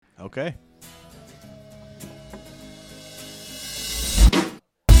Okay.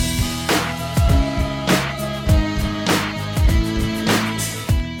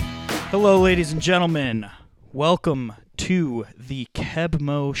 Hello, ladies and gentlemen. Welcome to the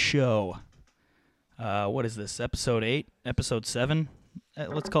Kebmo Show. What is this, episode 8? Episode 7?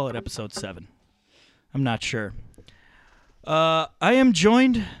 Let's call it episode 7. I'm not sure. I am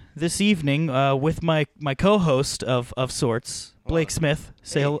joined this evening with my co-host of sorts, Blake Smith.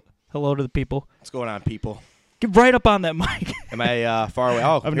 Say hello to the people. What's going on, people? Get right up on that mic. Am I far away?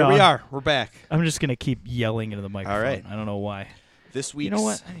 Oh, No, we are. We're back. I'm just going to keep yelling into the microphone. All right. I don't know why. This week's... You know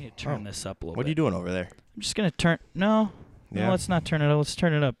what? I need to turn this up a little bit. What are you doing over there? I'm just going to turn... No, let's not turn it up. Let's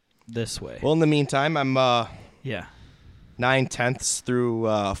turn it up this way. Well, in the meantime, I'm Yeah. 9/10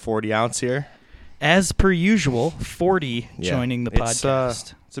 through 40 ounce here. As per usual, 40 Yeah. joining the It's,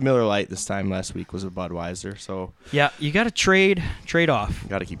 podcast. It's a Miller Lite this time. Last week was a Budweiser, so Yeah, you got to trade off.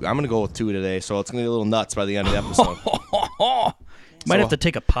 got to keep... I'm going to go with 2 today, so it's going to be a little nuts by the end of the episode. Might So- have to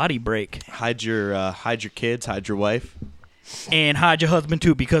take a potty break. Hide your kids, hide your wife. And hide your husband,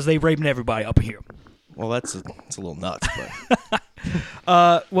 too, because they raping everybody up here. Well, it's a little nuts,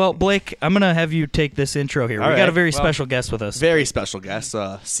 but... Well, Blake, I'm going to have you take this intro here. All We got a right. very Well, special guest with us. Very special guest,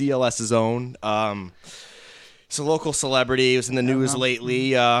 CLS's own. It's a local celebrity. He was in the news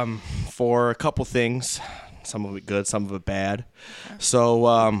lately for a couple things. Some of it good, some of it bad.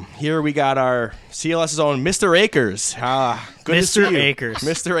 So here we got our CLS's own Mr. Akers. Good to see Mr. you. Akers.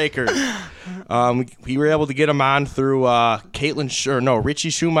 Mr. Akers. We were able to get him on through Richie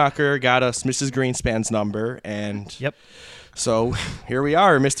Schumacher got us Mrs. Greenspan's number, and Yep. so here we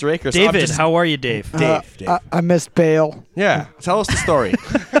are, Mr. Akers. David, how are you, Dave? Dave. I missed Bale. Yeah, tell us the story.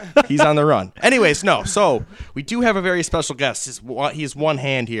 He's on the run. Anyways, no. So we do have a very special guest. He's one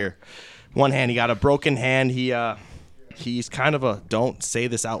hand here. One hand. He got a broken hand. He's kind of a, don't say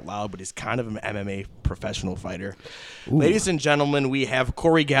this out loud, but he's kind of an MMA professional fighter. Ooh. Ladies and gentlemen, we have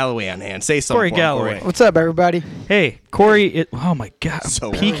Corey Galloway on hand. Say something. Corey Galloway. Corey. What's up, everybody? Hey, Corey. Oh, my God. I'm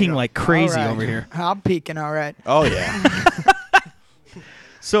So peeking like crazy All right. over here. I'm peeking, all right. Oh yeah.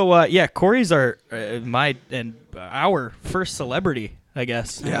 So, yeah, Corey's our first celebrity, I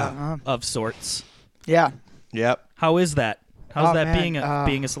guess. Yeah. Of sorts. Yeah. Yep. How is that? How's Oh, that man,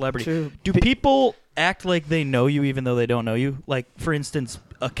 being a celebrity? true. Do people act like they know you even though they don't know you? Like, for instance,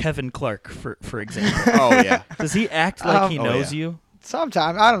 a Kevin Clark, for example. Oh yeah. Does he act like he Oh, knows yeah. you?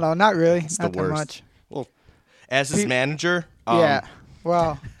 Sometimes. I don't know. Not really. It's Not the too worst. much. Well, as his manager, Yeah.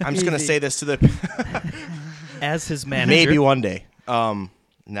 Well, I'm just gonna easy. say this to the As his manager? maybe one day.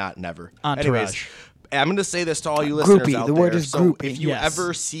 Not never. Entourage. Anyways, I'm going to say this to all you listeners Groupie. out The there. word is so groupie. if you Yes.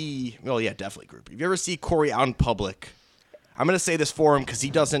 ever see, well, yeah, definitely groupie. If you ever see Corey out in public, I'm going to say this for him because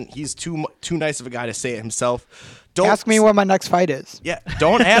he's too nice of a guy to say it himself. Don't Ask me what my next fight is. Yeah,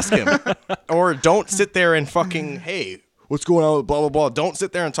 don't ask him. Or don't sit there and fucking, hey, what's going on with blah, blah, blah. Don't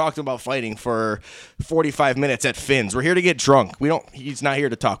sit there and talk to him about fighting for 45 minutes at Finn's. We're here to get drunk. He's not here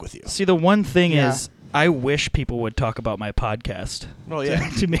to talk with you. See, the one thing Yeah. is, I wish people would talk about my podcast. Oh, yeah.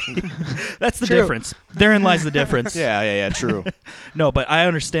 To me. That's the True. difference. Therein lies the difference. Yeah, true. No, but I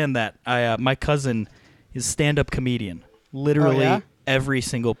understand that. My cousin is stand-up comedian. Literally Oh, yeah? every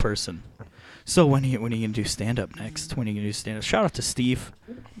single person. So when are you going to do stand-up next? When are you going to do stand-up? Shout out to Steve,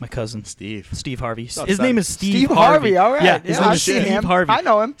 my cousin. Steve Harvey. Oh, His name is Steve Harvey. Harvey. All right. Yeah, his name I've is seen Steve him. Harvey. I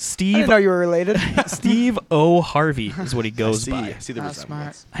know him. I Steve didn't know you were related. Steve O. Harvey is what he goes I by. see the That's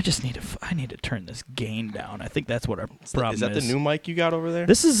resemblance. I just need to turn this gain down. I think that's what our problem Is that the new mic you got over there?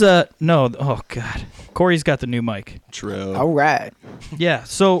 This is no. Oh God, Corey's got the new mic. True. All right. Yeah.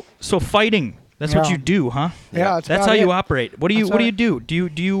 So fighting. That's what Yeah. you do, huh? Yeah, That's about how you it. operate. What do you That's What do right. you do?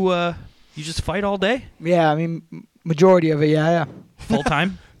 Do you just fight all day, Yeah, I mean, majority of it, yeah. full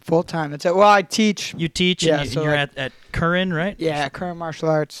time? Full time. That's it. Well, I teach. You teach, Yeah, and so you're like- at Curran, right? Yeah, current martial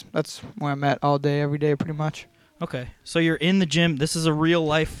arts. That's where I'm at all day, every day, pretty much. Okay. So you're in the gym. This is a real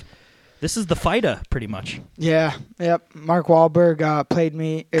life. This is the fighter, pretty much. Yeah, yep. Mark Wahlberg played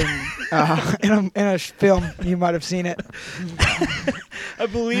me in in a film. You might have seen it. I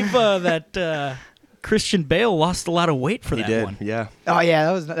believe that Christian Bale lost a lot of weight for He that did. one. Yeah. Oh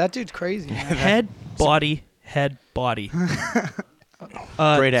yeah, that dude's crazy. Man. Head, body, head, body.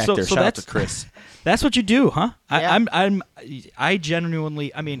 Great actor. So Shout out that's to Chris. that's what you do, huh? Yeah. I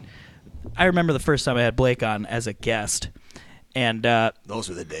genuinely. I mean, I remember the first time I had Blake on as a guest, and Those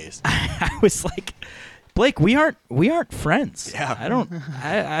were the days. I was like, Blake, we aren't friends. Yeah.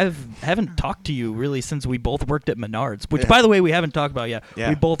 I haven't talked to you really since we both worked at Menards, which by the way we haven't talked about yet. Yeah.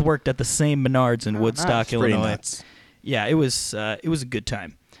 We both worked at the same Menards in Woodstock, nice. Pretty Illinois. nuts. Yeah, it was a good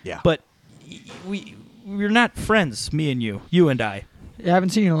time. Yeah. But we're not friends, me and you and I. Yeah, I haven't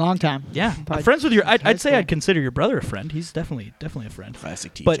seen you in a long time. Yeah, I'm Probably friends with your. since high I'd say school. I'd consider your brother a friend. He's definitely a friend.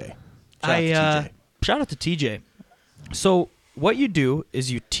 Classic TJ. But Shout out to TJ. Shout out to TJ. So what you do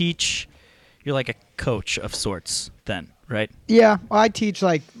is you teach. You're like a coach of sorts, then, right? Yeah, well, I teach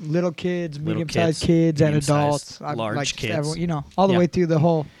like little kids, Little medium-sized kids, kids, and medium-sized, adults. large like just kids. everyone, all the Yeah. way through the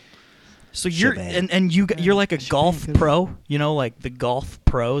whole. So you're Shebang. and you're like a Shebang, golf 'cause- pro. You know, like the golf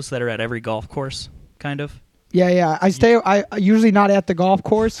pros that are at every golf course, kind of. Yeah. I usually not at the golf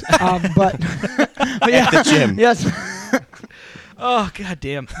course, but yeah, At the gym. Yes. Oh god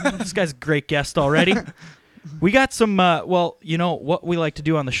damn! This guy's a great guest already. We got some. Well, you know what we like to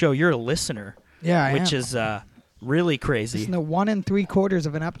do on the show. You're a listener, Yeah, I which am. is really This crazy. is the 1 3/4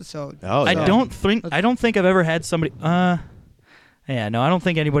 of an episode. Oh, I yeah. don't think I've ever had somebody. Yeah, no, I don't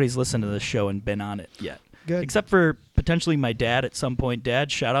think anybody's listened to this show and been on it yet, Good. except for potentially my dad at some point.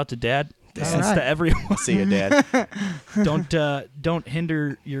 Dad, shout out to Dad. Listens Alright. to everyone. See you, Dad. Don't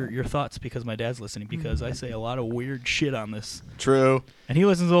hinder your thoughts because my dad's listening because I say a lot of weird shit on this, True. and he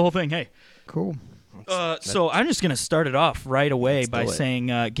listens to the whole thing. Hey. Cool. So I'm just gonna start it off right away Let's by do it. saying,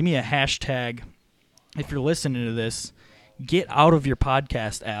 give me a hashtag. If you're listening to this, get out of your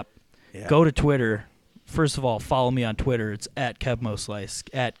podcast app. Yeah. Go to Twitter. First of all, follow me on Twitter. It's at KebMoSlice,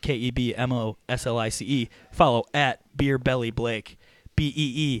 at KEBMOSLICE. Follow at Beer Belly Blake,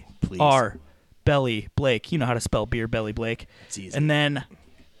 BEER Belly Blake. You know how to spell Beer Belly Blake. It's easy. And then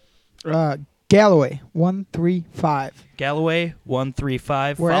Galloway 135. Galloway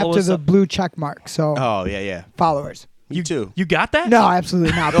 135. We're Follow after us the up. blue check mark, so Oh, yeah. followers. You too. You got that? No,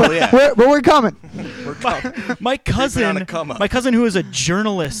 absolutely not. Oh, but yeah. we're coming. We're coming. My Creeping cousin, on a come up. my cousin who is a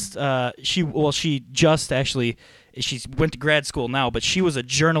journalist, she just actually she went to grad school now, but she was a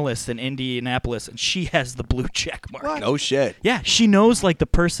journalist in Indianapolis, and she has the blue check mark. What? No shit. Yeah, she knows like the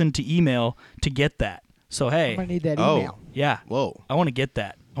person to email to get that. So I'm hey, gonna need that Oh. email. yeah, Whoa. I want to get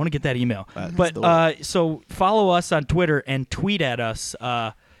that. I want to get that email. That's But the one. so follow us on Twitter and tweet at us.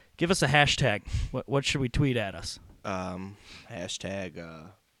 Give us a hashtag. What should we tweet at us? Hashtag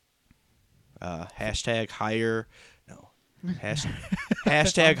hire. No.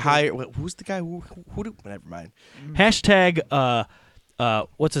 Hashtag hire. Who's the guy who never mind. Hashtag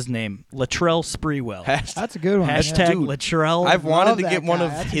what's his name? Latrell Sprewell. That's a good one. Hashtag Dude, Latrell. I've wanted love to that get one guy.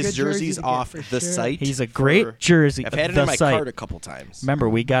 of That's a his good jersey jerseys to get off for the sure. site. He's a great jersey. I've had it the in my site. cart a couple times. Remember,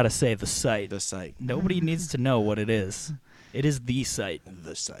 we gotta say the site. The site. Nobody needs to know what it is. It is the site.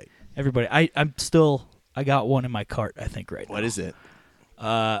 The site. Everybody, I got one in my cart. I think right What now. is it?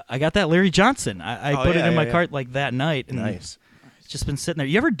 I got that Larry Johnson. I Oh, put it yeah, in my yeah. cart like that night, and Nice. it's just been sitting there.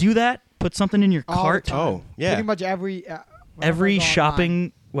 You ever do that? Put something in your All the cart? time. Oh, yeah. Pretty much every whenever Every I go online.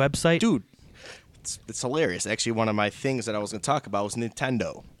 shopping website, Dude, it's hilarious. Actually, one of my things that I was going to talk about was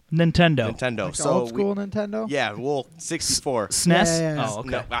Nintendo. Nintendo, Nintendo. Like the so old school Nintendo. yeah, well, 64. SNES. Yeah. Oh, okay.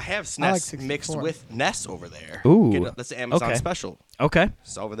 No, I have I like SNES 64. mixed with NES over there. Ooh. That's the Amazon Okay. special. Okay.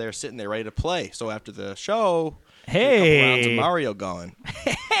 It's over there sitting there ready to play. So after the show, get a Hey. couple rounds of Mario going.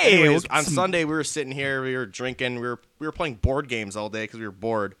 Hey, Anyways, we'll get on some Sunday we were sitting here, we were drinking, we were playing board games all day because we were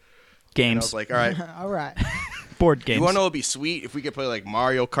bored. And I games, was like, all right, All right. board games. you want to know what'd be sweet if we could play like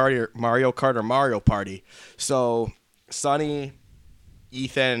Mario Kart or Mario Party. So Sonny,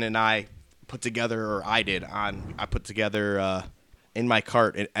 Ethan, and I put together, or I put together in my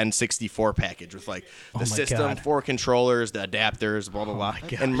cart an N64 package with like the my system, God. 4 controllers, the adapters, blah blah blah. my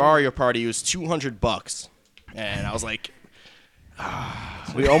God. And Mario Party was $200, and I was like.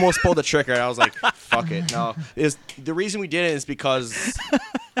 We almost pulled the trigger, and I was like, "Fuck it!" No, the reason we did it is because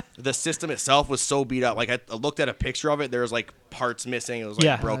the system itself was so beat up. Like I looked at a picture of it, there was like parts missing. It was like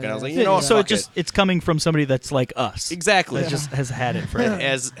Yeah. broken. I was like, Yeah. you know what? so fuck it's coming from somebody that's like us. exactly That just has had it for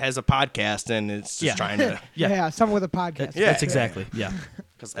as a podcast, and it's just Yeah. trying to Yeah. Someone with a podcast. Yeah. That's exactly. Yeah.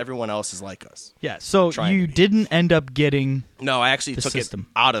 because everyone else is like us. Yeah. So Trying you to be. didn't end up getting. No, I actually The took system.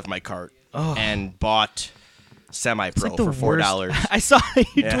 it out of my cart Oh. and bought Semi-Pro It's like the for $4. worst. I saw you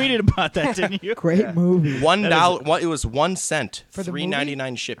Yeah. tweeted about that, didn't you? Great movie. $1. It was 1 cent. For the movie?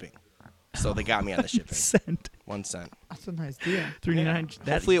 $3.99 shipping. So they got me on the shipping. Cent 1 cent. That's a nice deal. $3.99.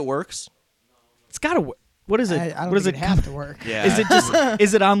 That Hopefully it works. it's gotta. What is it? I don't what is think it? it has to work. Yeah. Is it just?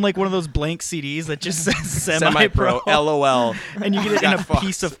 Is it on like one of those blank CDs that just says Semi-Pro? LOL. And you get it in Got a fucked.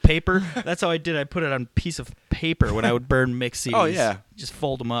 piece of paper. That's how I did. I put it on a piece of paper when I would burn mixed CDs. Oh, yeah. Just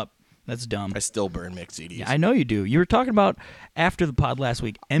fold them up. That's dumb. I still burn mixed CDs. Yeah, I know you do. You were talking about after the pod last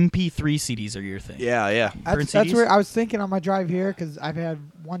week. MP3 CDs are your thing. Yeah. Burn That's CDs? where I was thinking on my drive here because I've had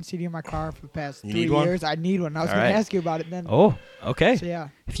one CD in my car for the past You 3 need one? years. I need one. I was All going right. to ask you about it then. Oh, okay. So yeah.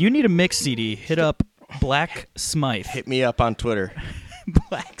 If you need a mix CD, hit up Black Smythe. Hit me up on Twitter.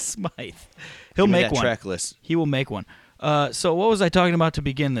 Black Smythe. He'll Give me make that one. track list. He will make one. So what was I talking about to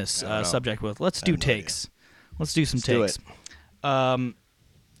begin this I don't know. subject with? Let's do have no idea. takes. Let's do some Let's do takes.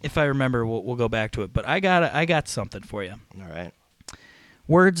 If I remember, we'll go back to it. But I got something for you. All right.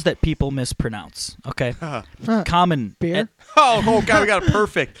 Words that people mispronounce. Okay. Common. Beer? Oh God, we got it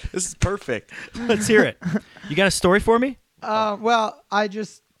perfect. This is perfect. Let's hear it. You got a story for me? Well, I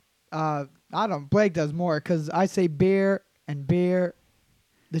just, I don't know. Blake does more because I say beer and beer,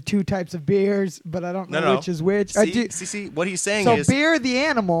 the two types of beers, but I don't know No. which is which. See, what he's saying So is beer the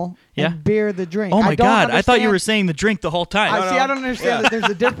animal Yeah. and beer the drink. Oh my I don't God! I thought you understand- were saying the drink the whole time. I see. no. I don't understand Yeah. that there's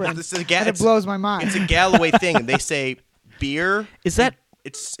a difference. This is a and it blows my mind. it's a Galloway thing. They say beer. Is that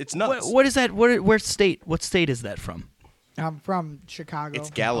It's nuts. what is that? Where state? What state is that from? I'm from Chicago.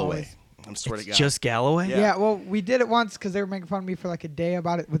 It's Galloway. always. I'm swear to God. Just Galloway? Yeah. Yeah, well, we did it once because they were making fun of me for like a day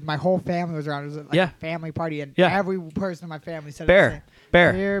about it. With my whole family was around. It was like Yeah. a family party, and Yeah. every person in my family said Bear. it. the same.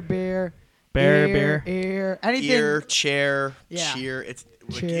 Bear. Beer, Bear. ear, anything. Ear, chair, Yeah. cheer. It's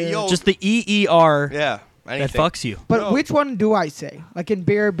Cheer. Yo, Just the EER yeah. that Anything. fucks you. But No. which one do I say? Like in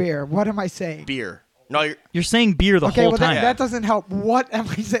beer, what am I saying? beer. No, you're You're saying beer the Okay, whole well time. that doesn't help. What am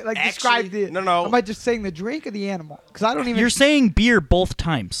I saying? Like Actually, describe the. no. Am I just saying the drink or the animal? Because I don't even. You're saying beer both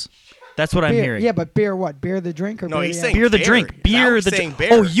times. That's what I'm beer. hearing. Yeah, but beer what? Beer the drink or No, beer he's the saying animal? beer the bear. drink. I Beer was the saying drink.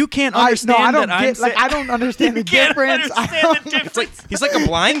 bear. Oh, you can't understand no, I don't that I'm get. Like saying- I don't understand the You can't difference. understand the It's like he's like a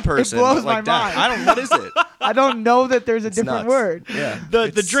blind person. blows like my that. mind. I don't. What is it? I don't know that there's a It's different nuts. word. Yeah. the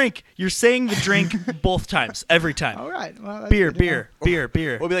It's- drink. You're saying the drink both times, every time. All right. Well, that's Beer, good to know.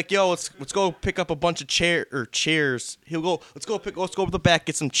 beer. We'll be like, yo, let's go pick up a bunch of chairs. He'll go. Let's go to the back,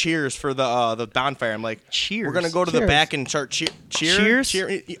 get some cheers for the bonfire. I'm like, Cheers. We're gonna go to the Cheers. back and start cheer. Cheers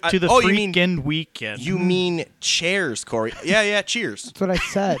to the oh, you mean freaking weekend. you mean chairs, Corey? Yeah. Cheers. That's what I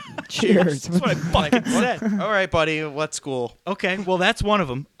said. Cheers. That's what I fucking said. All right, buddy. What's cool? Okay, well that's one of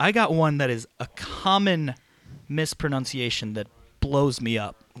them. I got one that is a common mispronunciation that blows me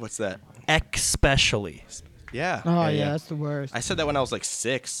up. What's that? Especially. Yeah. Oh yeah, that's the worst. I said that when I was like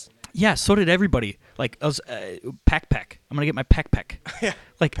 6. Yeah, so did everybody. Like I was pack. I'm gonna get my pack. Yeah.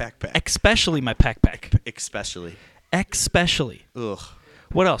 Like Pack. especially my pack. Especially. Especially. Ugh.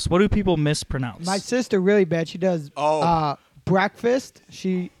 What else? What do people mispronounce? My sister really bad. She does breakfast.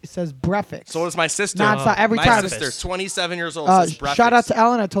 She says breakfast. So does my sister. Nonstop, every my time. sister, 27 years old, says breakfast. shout out to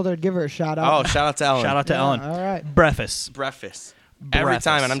Ellen. I told her to give her a shout out. Oh, shout out to Ellen. Shout out to Yeah, Ellen. all right. Breakfast. Breakfast. Every Breakfast.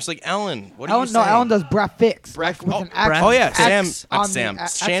 time, and I'm just like, Ellen, what are Ellen, you no, saying? Ellen does breakfast. Bref- with oh, an X. Bref- Oh yeah, X Sam. on I'm the- Sam.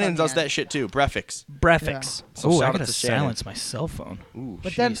 X Shannon on does the that shit too. Breakfast. Breakfast. So Ooh, shout I out gotta to Shannon. silence my cell phone. Ooh,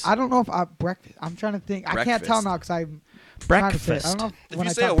 But then jeez. I don't know if breakfast. I'm trying to think. I can't tell Breakfast. now because I'm trying to say it. I Breakfast. don't know if when you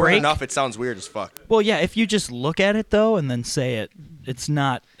I say a talk word break- enough, it sounds weird as fuck. Well, yeah, if you just look at it though and then say it, it's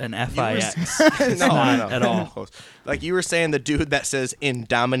not an FIX. It's not at all. Like you were saying, the dude that says "in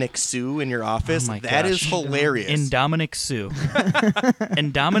Dominic Sue" in your office, Oh my that is gosh. hilarious. In Dominic Sue.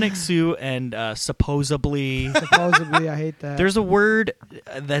 And Dominic Sue and supposedly. Supposedly, I hate that. There's a word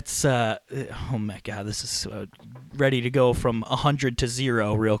that's oh my god, this is ready to go from 100 to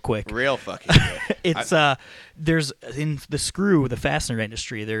 0 real quick. Real fucking good. It's there's in the fastener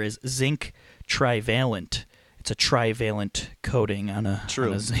industry there is zinc trivalent. It's a trivalent coating on a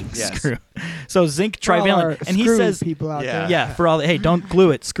zinc Yes. screw. So zinc For all our trivalent, and he screwy says, people out Yeah. there. yeah, for all hey, don't glue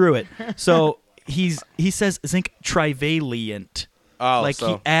it, screw it. So he says zinc trivalent. Oh, Like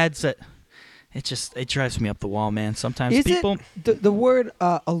so he adds a. It drives me up the wall, man. Sometimes Is people it the word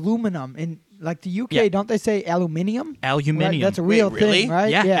aluminum in like the UK? Yeah. Don't they say aluminium? aluminium. Right? That's a Wait, real really? thing, right?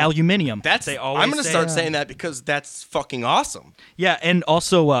 yeah, aluminium. that's. they always I'm gonna say. start saying that because that's fucking awesome. Yeah, and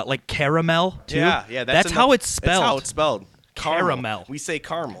also like caramel too. Yeah. That's how it's spelled. That's how it's spelled. Caramel. We say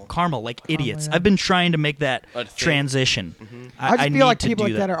caramel. Caramel, like idiots. yeah. I've been trying to make that A thing. transition. I just need feel like to people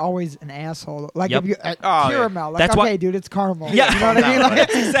do like that are always an asshole. Like Yep. if you Oh, yeah. caramel, like That's okay, why- dude, it's caramel. Yeah. you know what I mean?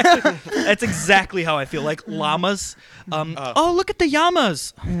 Calm down, Like, That's exactly how I feel. Like llamas. Oh, look at the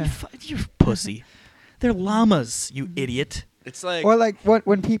llamas. You pussy. They're llamas, you idiot. It's like or like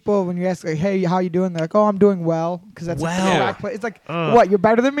when you ask like, hey, how you doing? They're like, oh, I'm doing well, because that's like, the Well. correct place. It's like, what? You're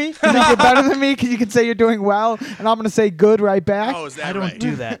better than me? You think you're better than me because you can say you're doing well, and I'm gonna say good right back. oh, is that I don't right?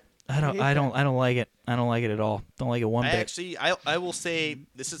 do that. I don't like it. I don't like it at all. Don't like it one I bit. actually, I will say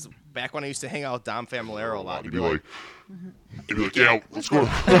this is back when I used to hang out with Dom Familero a lot. He'd be like, yeah, let's go.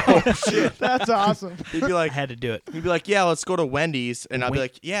 That's awesome. He'd be I like, had to do it. he'd be like, yeah, let's go to Wendy's, and I'll be Wen-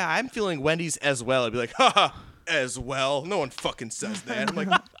 like, yeah, I'm feeling Wendy's as well. I'd be like, haha, as well. No one fucking says that. I'm like,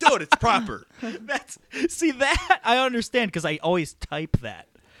 dude, it's proper. See that I understand because I always type that.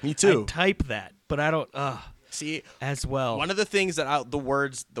 Me too. I type that, but I don't See, as well. one of the things that the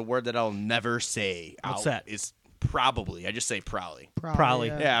word that I'll never say What's out that? is probably. I just say probably. Probably.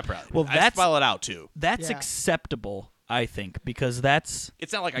 yeah. Yeah, probably. Well, I that's- spell it out too. That's Yeah. acceptable, I think, because that's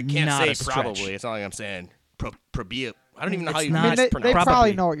It's not like I can't not a say stretch. probably. It's not like I'm saying probably. I don't even know how It's you not- I mean, they Probably.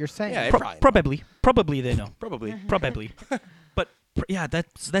 probably know what you're saying. Yeah, probably they know. Probably. Probably. But yeah,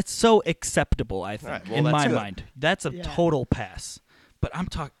 that's so acceptable, I think, Right, well, in that's my good. mind. That's a Yeah. total pass. But I'm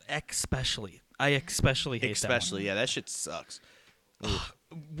talking especially. I especially hate Especially, yeah, that shit sucks. that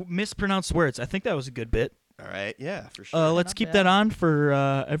one. Mispronounced words. I think that was a good bit. All right, yeah, for sure. Let's not keep bad. that on for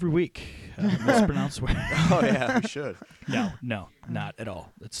every week. Mispronounced words. Oh yeah, we should. No, not at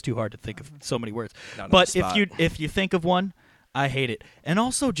all. It's too hard to think of so many words. Not on But the spot. if you think of one, I hate it. And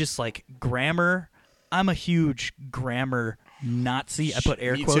also just like grammar. I'm a huge grammar Nazi. I put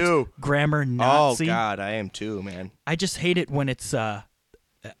air Me quotes. too. Grammar Oh Nazi. God, I am too, man. I just hate it when it's. I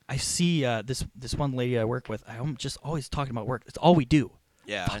see this one lady I work with. I'm just always talking about work. It's all we do.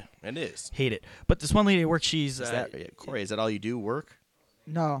 Yeah, it is. Hate it. But this one lady at work, she's. Is that Corey? Is that all you do? Work?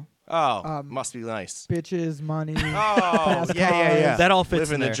 No. Oh, must be nice. Bitches, money. Oh, fast yeah. cars. That all fits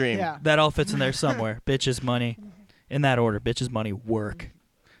Living in the there. dream. Yeah. That all fits in there somewhere. Bitches, money, in that order. Bitches, money, work.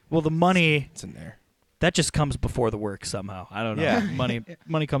 Well, the money It's in there. that just comes before the work somehow. I don't know. Yeah.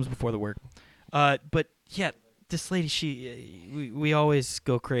 money comes before the work. But yeah, this lady, we always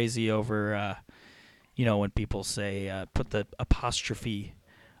go crazy over, when people say put the apostrophe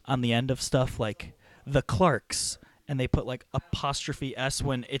on the end of stuff like the Clarks. And they put like apostrophe S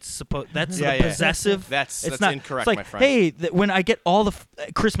when it's supposed. That's Yeah, the yeah. possessive. That's it's not incorrect, It's like, my friend. hey, when I get all the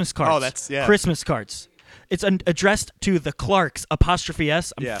Christmas cards. Oh, that's- yeah. Christmas cards. It's addressed to the Clarks apostrophe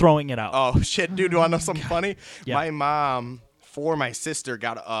S. I'm Yeah. throwing it out. Oh shit, dude! Do you want to know something funny? Yeah. My mom, for my sister,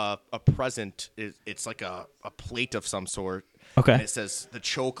 got a present. It's like a plate of some sort. Okay. And it says the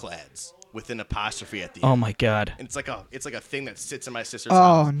Chocolads with an apostrophe at the Oh end. my God. And it's like a thing that sits in my sister's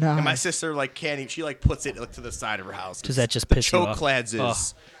Oh, house. nice. And my sister like can't even. She like puts it like to the side of her house. Does that just the piss you off? Chocolads Oh.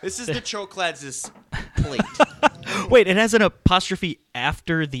 is. This is the Chocolads is plate. Wait, it has an apostrophe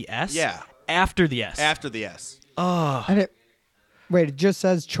after the S? Yeah. After the S. After the S. And it just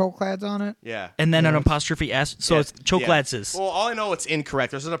says Chocolads on it. Yeah. and then an apostrophe S. So Yeah, it's Chocolads yeah. is. Well, all I know it's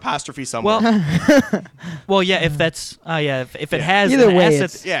incorrect. There's an apostrophe somewhere. Well, yeah, if that's. If it Yeah. has Either an way, S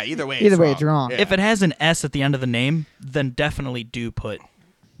it's- yeah. Either way. it's wrong. Yeah. if it has an S at the end of the name, then definitely do put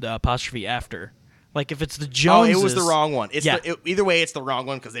the apostrophe after. Like if it's the Oh, Joneses. it was the wrong one. It's Yeah. either way, it's the wrong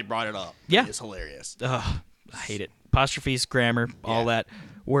one because they brought it up. Yeah. It's hilarious. Ugh, I hate it. Apostrophes, grammar, all Yeah. that.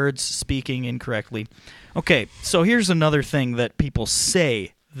 Words speaking incorrectly. Okay, so here's another thing that people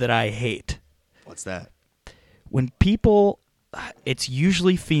say that I hate. What's that? When people, it's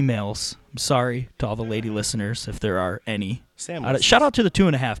usually females. I'm sorry to all the lady listeners if there are any. Sam Shout out to the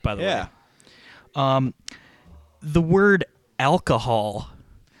 2.5, by the Yeah. way. The word alcohol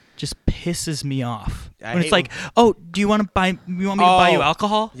just pisses me off. I When it's hate like, oh, do you want to buy? You want me to buy you Oh.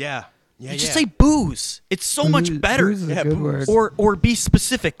 alcohol? Yeah. Yeah. You just yeah. say booze. It's so much better. Booze is a Yeah, good booze. word. Or be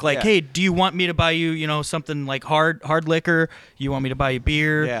specific. Like, Yeah. hey, do you want me to buy you, something like hard liquor? You want me to buy you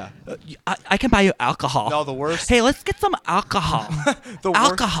beer? Yeah. I can buy you alcohol. No, the worst. Hey, let's get some alcohol. the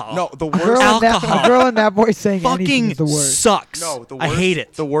alcohol. No, the A worst. girl, in that, Alcohol. a girl in that voice saying anything Fucking is the worst. sucks. No, the I worst. hate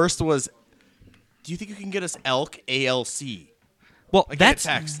it. The worst was. Do you think you can get us elk ALC? Well, Like in a that's.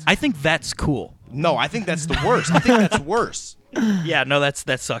 text. I think that's cool. No, I think that's the worst. I think that's worse. Yeah, no, that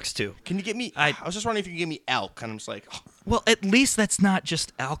sucks too. Can you get me? I was just wondering if you could get me elk, and I'm just like, oh, Well, at least that's not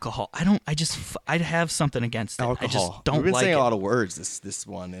just alcohol. I'd have something against it. alcohol. I just don't We've been like saying it. a lot of words this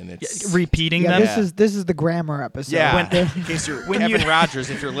one, and it's Repeating Yeah, them. this is the grammar episode. yeah. When- in case you're when Kevin you- Rogers,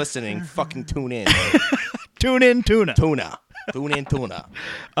 if you're listening, fucking tune in. Tune in, tuna. Tune in, tuna.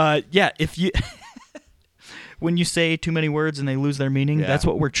 Yeah, if you when you say too many words and they lose their meaning, Yeah. that's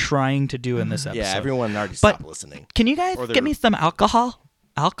what we're trying to do in this episode. Yeah, everyone already But- stopped listening. Can you guys Or get they're- me some alcohol?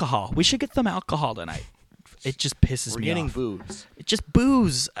 Alcohol. We should get some alcohol tonight. It just pisses We're me getting off. booze. It's just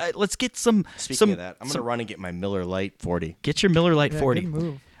booze. Let's get some. Speaking some, of that, I'm some- gonna run and get my Miller Lite 40. Get your Miller Lite Yeah, 40. good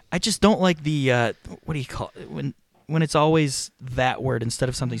move. I just don't like the what do you call it when it's always that word instead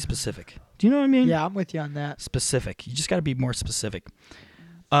of something specific. Do you know what I mean? Yeah, I'm with you on that. Specific. You just got to be more specific.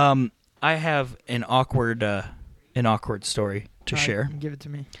 I have an awkward story to All right, share. give it to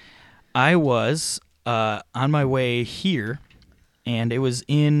me. I was on my way here, and it was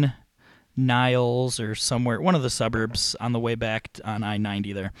in Niles or somewhere, one of the suburbs on the way back on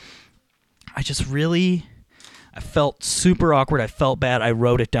I-90 there. I felt super awkward. I felt bad. I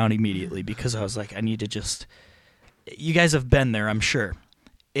wrote it down immediately because I was like, I need to just... You guys have been there, I'm sure.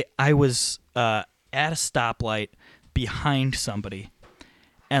 I was at a stoplight behind somebody,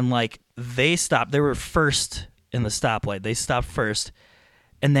 and like they stopped. They were first in the stoplight. They stopped first,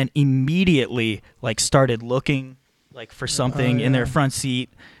 and then immediately like started looking like for something in their yeah. front seat,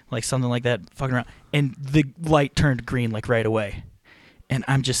 like something like that, fucking around, and the light turned green like right away, and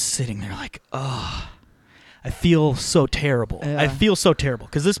I'm just sitting there like, oh, I feel so terrible. Yeah. I feel so terrible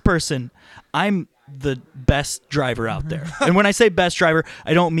because this person, I'm the best driver out there, and when I say best driver,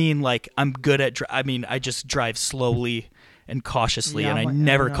 I don't mean like I'm good at. I mean I just drive slowly and cautiously, Yeah, and I I'm like-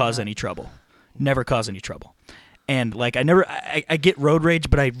 never I know cause that. any trouble. Never cause any trouble. And like I get road rage,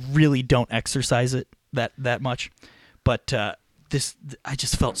 but I really don't exercise it that much. But I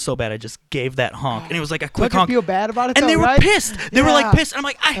just felt so bad. I just gave that honk, and it was like a quick Don't you honk. feel bad about it, And though, they were right? pissed. They were like Yeah. pissed. And I'm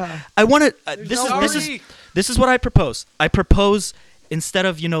like, I want to. This is what I propose. I propose instead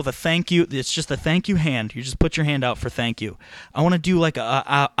of the thank you. It's just a thank you hand. You just put your hand out for thank you. I want to do like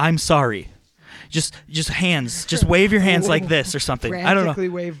a I'm sorry. Just hands. Just wave your hands like this or something. I don't know. Frantically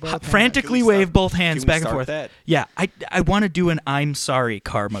wave both hands. Frantically Can we wave start- both hands can we back and start forth. that? Yeah, I want to do an I'm sorry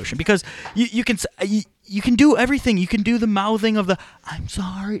car motion because you can you can do everything. You can do the mouthing of the I'm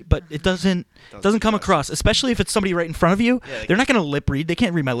sorry, but it doesn't come across, especially if it's somebody right in front of you. Yeah, They're not going to lip read. They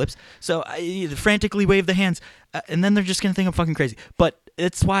can't read my lips. So I frantically wave the hands, and then they're just going to think I'm fucking crazy. But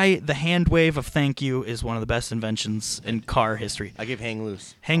it's why the hand wave of thank you is one of the best inventions in car history. I give hang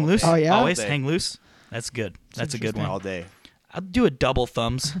loose. Hang loose. Oh, yeah? Always All day. hang loose. That's good. That's a good All one. day. I'll do a double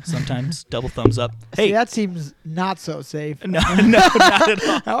thumbs sometimes. Double thumbs up. Hey, See, that seems not so safe. no, not at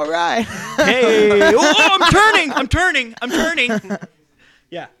all. All right. Hey, oh, I'm turning.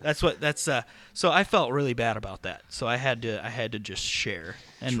 Yeah, that's so I felt really bad about that. So I had to just share.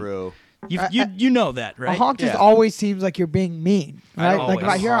 And True. you know that, A right? honk just Yeah. always seems like you're being mean, I right? don't Like if I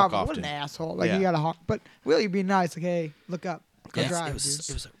always hear honk honk, what an often. asshole! Like Yeah. you got to honk, but really be nice. Like, hey, look up, go Yeah, drive, it was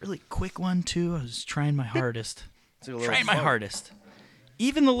dude. a really quick one too. I was trying my hardest. It's a little Trying my fun. hardest.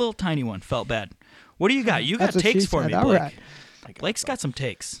 Even the little tiny one felt bad. What do you got? You got That's what she takes for said. me, All Blake. right. Blake's got some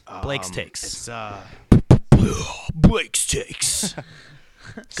takes. Blake's takes. It's Blake's takes.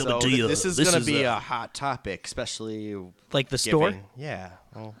 so Coming to you. this is gonna be a hot topic, especially like the store. given- Yeah.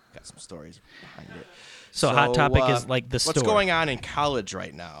 Well, got some stories behind it. So hot topic is like the what's store. going on in college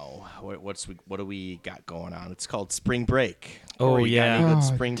right now? What do we got going on? It's called spring break. Oh, Corey, you got yeah. any good Oh,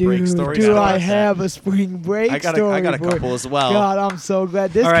 spring dude, break stories? do about I that? have a spring break I got story? a boy? couple as well. God, I'm so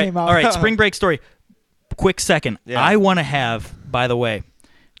glad this All right, came out. all right. Spring break story. Quick second. Yeah. I want to have, by the way,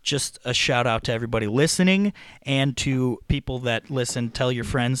 just a shout out to everybody listening and to people that listen. Tell your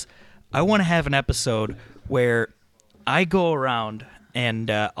friends. I want to have an episode where I go around and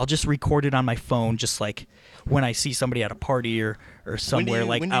I'll just record it on my phone, just like when I see somebody at a party or somewhere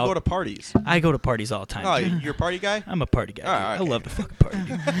when do you out. go to parties? I go to parties all the time. Oh, dude. you're a party guy? I'm a party guy. All dude. right, I okay. love to fucking party.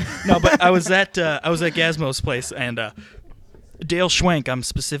 Dude. No, but I was at Gazmo's place and Dale Schwenk. I'm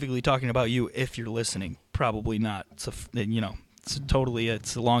specifically talking about you. If you're listening, probably not. It's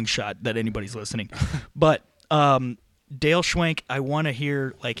it's a long shot that anybody's listening. But Dale Schwenk, I want to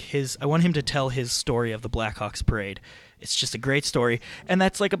hear I want him to tell his story of the Blackhawks parade. It's just a great story, and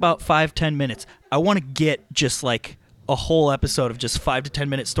that's like about 5-10 minutes. I want to get just like a whole episode of just 5 to 10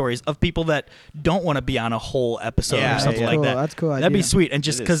 minute stories of people that don't want to be on a whole episode Yeah, or something yeah. like Cool, that. that's a cool That'd be idea. sweet. And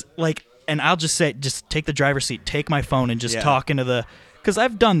just It because is. and I'll just say, just take the driver's seat, take my phone, and just Yeah. talk into the. Because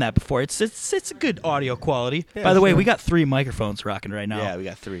I've done that before. It's a good audio quality. Yeah, By the way, sure. we got 3 microphones rocking right now. Yeah, we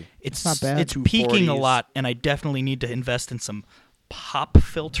got 3. It's not bad. It's 240s. peaking a lot, and I definitely need to invest in some pop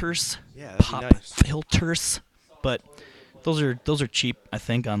filters. Yeah, that'd be pop nice. filters. But those are cheap, I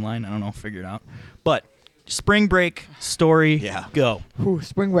think, online. I don't know, figure it out. But spring break story. Yeah. Go. Whew,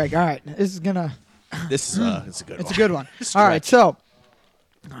 spring break. All right, this is gonna. This it's a good one. It's a good one. All right, Stretch. so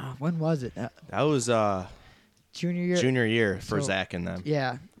when was it? That was Junior year. junior year for So- Zach and them.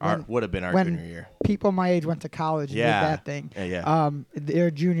 Yeah. Would have been our when junior year. people my age went to college and Yeah. did that thing. Yeah.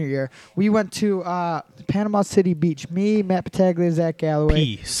 Their junior year. We went to Panama City Beach. Me, Matt Pataglia, Zach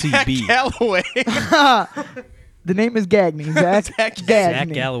Galloway. PCB. Callaway. The name is Gagney. Zach, Zach Zach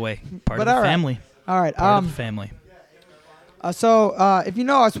Gagney. Galloway. Part But of the all right. family. All right. Part of the family. So if you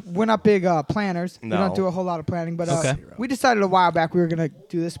know us, we're not big planners. We No. don't do a whole lot of planning. But Okay. we decided a while back we were gonna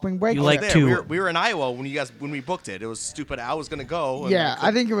do this spring break. You like There, to- we were in Iowa when we booked it. It was stupid. I was gonna go. and Yeah, I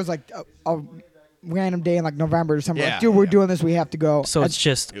I think it was like a random day in like November or something. Yeah, Like, dude, we're yeah. doing this. We have to go. So it's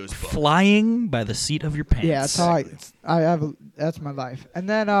just It was fun. flying by the seat of your pants. Yeah, that's how I have. That's my life. And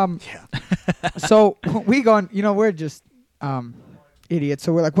then so we going. We're just idiots.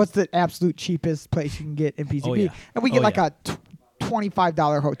 So we're like, what's the absolute cheapest place you can get in PCB? Oh, yeah. And we get Oh, like yeah. a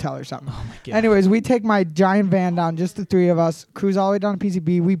 $25 hotel or something. Oh my God. Anyways, we take my giant van down, just the 3 of us, cruise all the way down to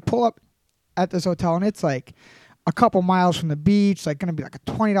PCB. We pull up at this hotel, and it's like a couple miles from the beach, like gonna be like a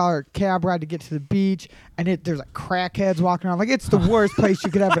 $20 cab ride to get to the beach, and there's like crackheads walking around. Like it's the worst place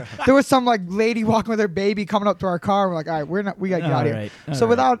you could ever. There was some like lady walking with her baby coming up to our car. We're like, all right, we gotta get out of here. So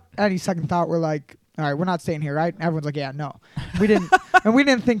without any second thought, we're like, all right, we're not staying here, right? And everyone's like, yeah, no. We didn't, and we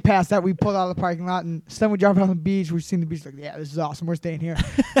didn't think past that. We pulled out of the parking lot, and so then we drive out on the beach. We've seen the beach, like, yeah, this is awesome. We're staying here.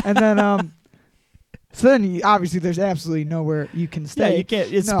 And then, so then obviously there's absolutely nowhere you can stay. Yeah, you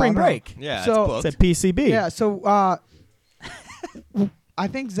can't. It's spring break. Yeah, So- it's It's booked. at PCB. Yeah, so I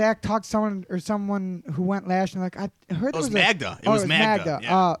think Zach talked to someone who went last year. Like I heard It was there was Magda. It Oh, was Magda.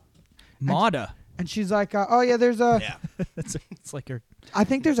 Yeah. Mada. and she's like, oh yeah, there's a. Yeah. It's like her. I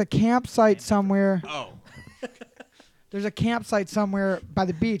think there's a campsite somewhere. Oh. There's a campsite somewhere by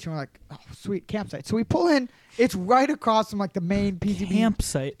the beach, and we're like, oh, sweet campsite. So we pull in. It's right across from like the main PCB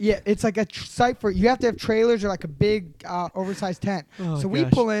Campsite. Yeah, it's like a site for you have to have trailers or like a big oversized tent. Oh, So we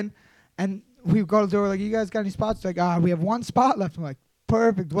gosh. pull in, and we go to the door like, you guys got any spots? They're like, we have one spot left. I'm like,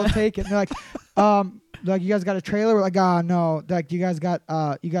 perfect, we'll take it. And they're like, you guys got a trailer? We're like, no. They're like, you guys got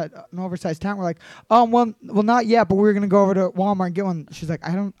an oversized tent? We're like, well, not yet, but we're gonna go over to Walmart and get one. She's like,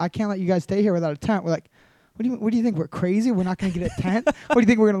 I can't let you guys stay here without a tent. We're like, what do you think? We're crazy? We're not gonna get a tent? What do you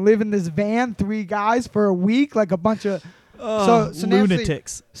think? We're gonna live in this van, 3 guys for a week, like a bunch of so naturally-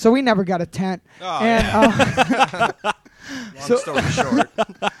 lunatics. So we never got a tent. Oh, And Long story short.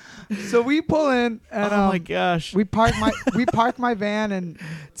 so we pull in and Oh my gosh. we park my van and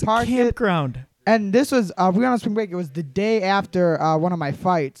It's a park it. campground. And this was we went on spring break. It was the day after one of my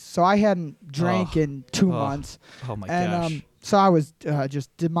fights, so I hadn't drank in 2 months. Oh my And gosh. so I was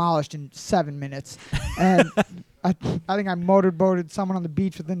just demolished in 7 minutes. And I think I motorboated someone on the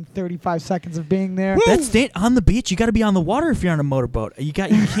beach within 35 seconds of being there. That's on the beach. You got to be on the water if you're on a motorboat. You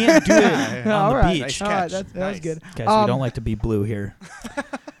can't do it on All the right. beach. All right, catch. that was Nice. good. Guys, we don't like to be blue here.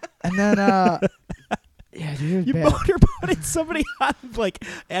 And then yeah, dude, it was You bad. motorboated somebody on like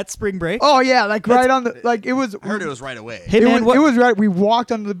at spring break. Oh yeah, like right on the like it was. I heard it was right away. Hey it, man, was, it was right. We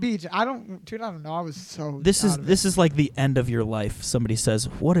walked onto the beach. I don't know. I was so. this out of it. is like the end of your life. Somebody says,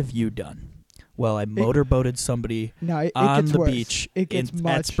 "What have you done?" Well, I motorboated somebody No, it on gets the worse. beach It gets at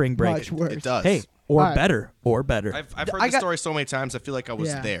much spring break. Much worse. It does. Hey, or Alright. better, or better. I've heard I the got- story so many times. I feel like I was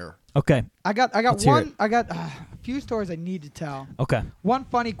Yeah. there. Okay, I got Let's hear one. it. I got a few stories I need to tell. okay. One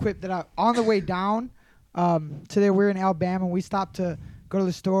funny quip that on the way down today we were in Alabama. We stopped to go to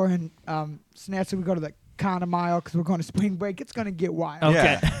the store and so naturally we go to the Conda Mile because we're going to spring break. It's gonna get wild.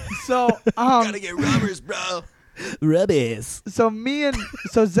 Okay. Yeah. So get rubbers, bro. Rubbies.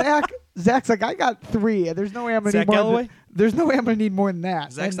 so Zach's like, I got 3. There's no way I'm gonna Zach need more. Galloway? There's no way I'm gonna need more than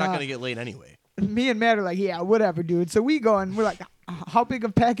that. Zach's And, not gonna get laid anyway. me and Matt are like, yeah, whatever, dude. So we go and we're like, how big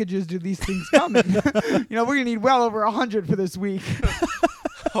of packages do these things come in? We're gonna need well over 100 for this week.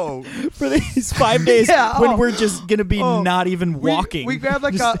 Oh, For these 5 days Yeah, when oh. we're just gonna be Oh. not even walking. We grabbed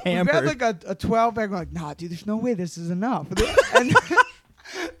like just a hammered. 12 bag. We're like, nah, dude, there's no way this is enough. And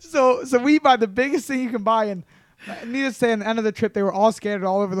so we buy the biggest thing you can buy, and needless to say, at the end of the trip, they were all scattered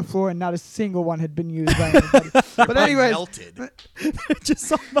all over the floor, and not a single one had been used by anybody. But anyways, melted. just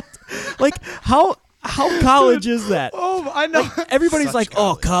so much. Like how college is that? oh, I know. Everybody's Such like,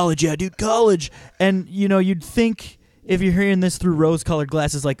 "Oh, college. college, yeah, dude, college." And you'd think if you're hearing this through rose-colored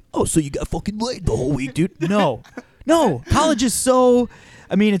glasses, like, "Oh, so you got fucking laid the whole week, dude?" No, college is so.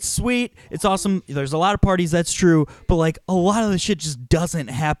 I mean, it's sweet, it's awesome. There's a lot of parties, that's true, but like a lot of the shit just doesn't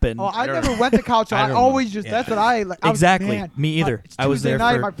happen. Oh, I never went to college, so I I don't always know. just Yeah. that's what I like. Exactly. Man, Me either. It's I was Tuesday there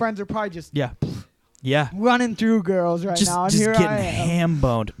night. for- My friends are probably just yeah, running through girls right just now, and just here getting I am. ham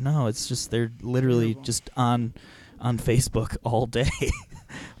boned. No, it's just they're literally just on Facebook all day.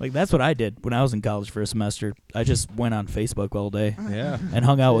 Like that's what I did when I was in college for a semester. I just went on Facebook all day Yeah. and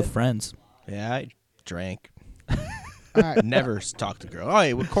hung out with friends. Yeah, I drank. All right. Never talked to girl. Oh,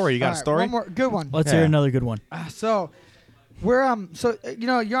 hey, well, Corey, you got All a right, story? One more good one. Let's Yeah. hear another good one. So we're you're on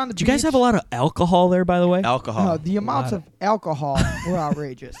the. Do you guys have a lot of alcohol there, by the way? Alcohol. No, the amounts lot of alcohol were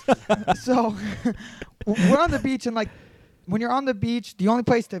outrageous. So we're on the beach, and like when you're on the beach, the only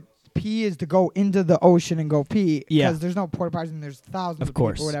place to pee is to go into the ocean and go pee. Yeah. Because there's no porta potties and there's thousands of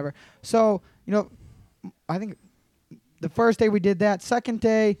course. people or whatever. So I think the first day we did that. Second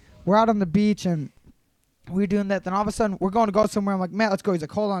day we're out on the beach and we're doing that. Then all of a sudden we're going to go somewhere. I'm like, Matt, let's go. He's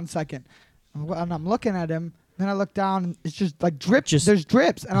like, hold on a second. And I'm looking at him. Then I look down and it's just like drips. Just- There's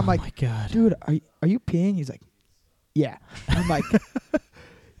drips, and I'm Oh like, my god. dude, are you peeing? He's like, yeah. I'm like,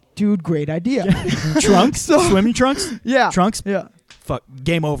 dude, great idea. Trunks? So- Swimming trunks? Yeah. Trunks? Yeah. fuck,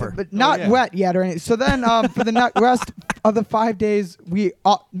 game over. but not yeah. wet yet or anything. So then, for the rest of the 5 days,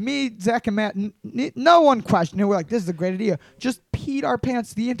 me, Zach, and Matt, no one questioned it. We're like, this is a great idea. Just peed our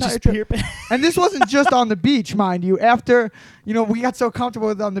pants the entire Just trip. pee your pants. And this wasn't just on the beach, mind you. After, we got so comfortable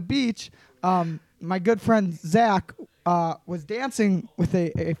with it on the beach, my good friend Zach was dancing with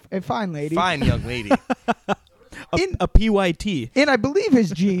a fine lady. Fine young lady. A PYT. In, I believe,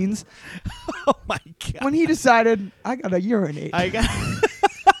 his jeans, Oh my god. when he decided, I gotta urinate. I got.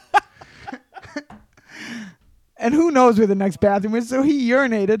 And who knows where the next bathroom is, so he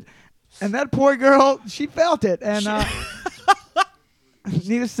urinated. And that poor girl, she felt it. And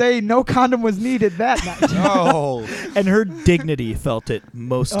need to say, no condom was needed that night. Oh. And her dignity felt it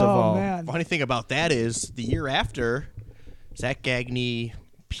most of all. Man. Funny thing about that is the year after, Zach Gagne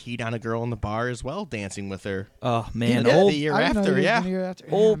peed on a girl in the bar as well, dancing with her. Oh man, Yeah, old the year I didn't know after, he was yeah. in the year after.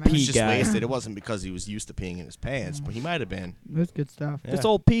 Old man. He was Pee just guy. wasted. It wasn't because he was used to peeing in his pants, but he might have been. It was good stuff. Yeah. this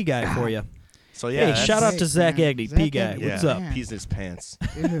old P guy for you. So yeah, Hey, that's- shout out to Great, Zach man. Agnew, Zach P guy. Agnew. Yeah, What's up? Man. pees in his pants.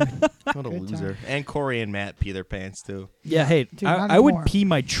 Dude, What a Good loser. And Corey and Matt pee their pants too. Yeah, hey, Dude, not I would anymore. pee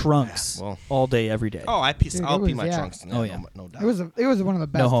my trunks Yeah, well. all day, every day. Oh, I'll Dude, pee it my was- trunks. Oh, yeah. No doubt. it was one of the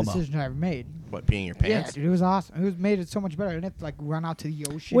best homo. decisions I ever made. What, peeing your Yeah, pants? dude, it was awesome. It was made it so much better. I didn't have to like run out to the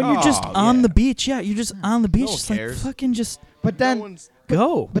ocean. When you're just Oh, on yeah. the beach, yeah, you're just on the beach, No one just like cares. fucking just but then, No one's-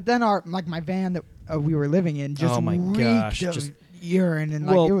 go. but then my van that we were living in just Oh my reeked gosh, of just- urine and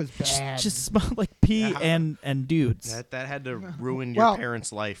well, it was bad. just smelled like pee Yeah. and dudes. that had to ruin your Well,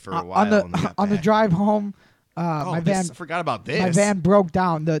 parents' life for a on while. and they the got on the back. drive home, Oh, my this- van I forgot about this. my van broke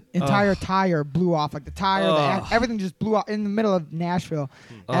down. The entire Ugh. tire blew off. Like the tire, the Ugh. everything just blew out in the middle of Nashville.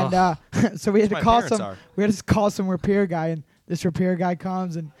 Ugh. And so we had That's to my call parents some. are. We had to call some repair guy, and this repair guy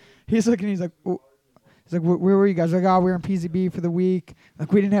comes and he's looking. He's like, where were you guys? We're like, oh, we were in PZB for the week.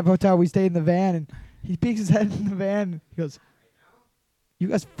 Like we didn't have a hotel. We stayed in the van, and he peeks his head in the van. And he goes, "You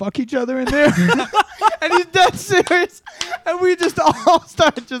guys fuck each other in there?" And he's dead serious. And we just all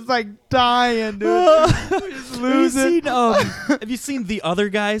started just like dying, dude. We just lose it. Have you seen the other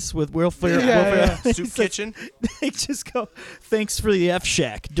guys with Will Ferrell? Yeah, Soup kitchen. They just go, thanks for the F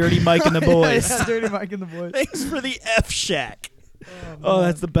Shack, Dirty Mike and the boys. Yeah, Dirty Mike and the boys. Thanks for the F Shack. Oh,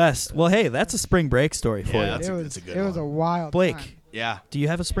 that's the best. Well, hey, that's a spring break story for Yeah, you. that's a good it was a one. wild Blake, time. Yeah. do you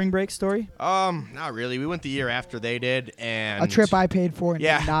have a spring break story? Not really. We went the year after they did, and A trip I paid for and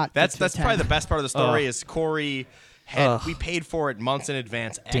Yeah, did not. that's get to probably the attend. best part of the story Ugh. is Corey had Ugh. we paid for it months in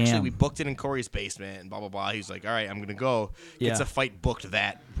advance. Actually, Damn. we booked it in Corey's basement and blah blah blah. He's like, "All right, I'm gonna go." Gets Yeah. a fight booked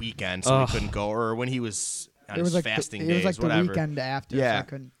that weekend, so Ugh. we couldn't go. Or when he was on It was his like fasting it days, was like whatever. the weekend after. Yeah. So I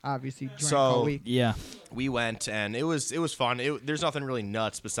couldn't obviously drink So- all week. Yeah. We went and it was fun. There's nothing really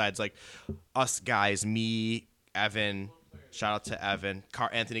nuts besides like us guys, me, Evan. Shout out to Evan,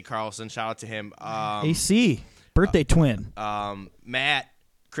 Anthony Carlson. Shout out to him. AC, birthday twin. Matt,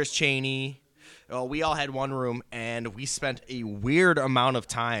 Chris Cheney. We all had one room, and we spent a weird amount of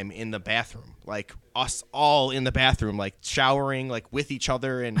time in the bathroom. Like, us all in the bathroom, like, showering, like, with each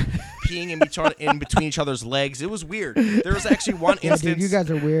other and peeing in between each other's legs. It was weird. There was actually one Yeah, instance. dude, you guys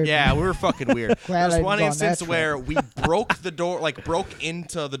are weird. Yeah, we were fucking weird. Glad I There's didn't one go on instance that trip. where we broke the door, like, broke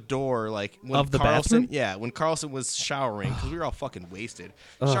into the door, like, when Of the Carlson, bathroom? yeah, when Carlson was showering, because we were all fucking wasted.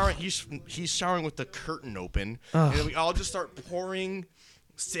 Showering, he's showering with the curtain open, and then we all just start pouring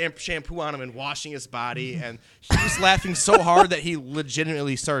shampoo on him and washing his body, and he was laughing so hard that he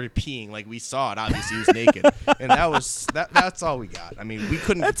legitimately started peeing. Like, we saw it. Obviously, he was naked, and that's all we got. I mean, we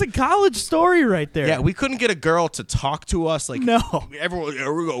couldn't. That's a college story right there. Yeah, we couldn't get a girl to talk to us. Like, No. everyone, yeah,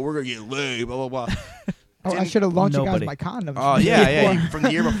 we're gonna get laid. Blah blah blah. Oh, I should have loaned you Nobody. guys my condoms. Oh yeah. From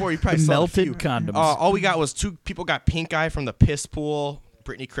the year before, you probably The saw a melted few. condoms. All we got was 2 people got pink eye from the piss pool.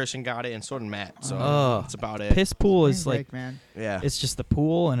 Brittany Christian got it, and so did Matt. So that's about it. Piss pool is Spring like, break, man. Yeah. it's just the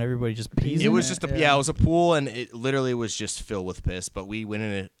pool and everybody just pees It in was it. just Yeah. it was a pool, and it literally was just filled with piss. But we went in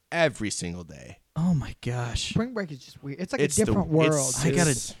it every single day. Oh my gosh. Spring break is just weird. It's like It's a different world. it's- I dude.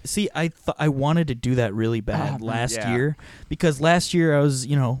 gotta see. I wanted to do that really bad Oh, last yeah. year because last year I was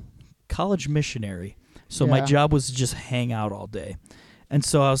college missionary, so my Yeah. job was to just hang out all day, and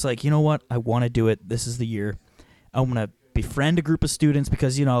so I was like, you know what, I want to do it. This is the year. I'm gonna befriend a group of students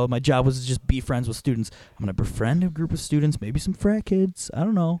because my job was to just be friends with students. I'm gonna befriend a group of students, maybe some frat kids. I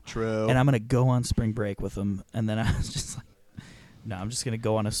don't know. True. And I'm gonna go on spring break with them, and then I was just like, no, I'm just gonna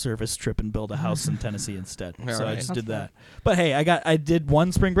go on a service trip and build a house in Tennessee instead. All So I right. just That's did fair. that. But hey, I did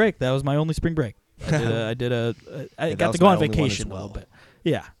one spring break. That was my only spring break. I that got to was go my on only one vacation as a little well. bit.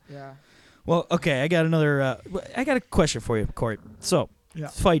 Yeah. Yeah. Well, okay. I got a question for you, Corey. So, Yeah.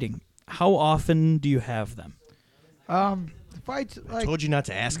 fighting. How often do you have them? fights I like told you not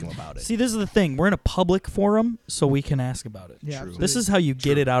to ask him about it. See, this is the thing. We're in a public forum, so we can ask about it. yeah, True. This absolutely. is how you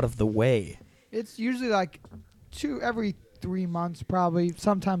get it out of the way. It's usually like every 3 months, probably.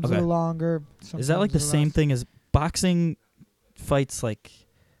 Sometimes Okay. a little longer. Is that like the sometimes a same less. thing as boxing fights? Like,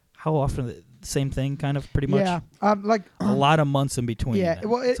 how often? The same thing, kind of, pretty much. Yeah, like A lot of months in between. yeah. then.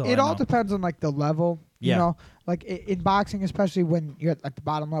 Well, That's it I all know. depends on like the level. Yeah. You know, like in boxing, especially when you're at like the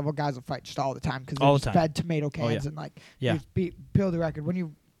bottom level, guys will fight just all the time because All they're the just time. fed tomato cans yeah. and like Yeah. you just build a record. When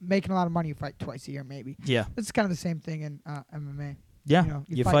you're making a lot of money, you fight twice a year maybe. Yeah. It's kind of the same thing in MMA. Yeah. You know,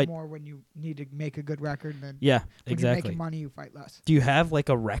 you you fight, fight. more when you need to make a good record, and then Yeah. when you're Exactly. making money, you fight less. Do you have like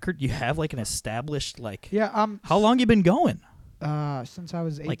a record? You have like an established like? Yeah. How long you been going? Since I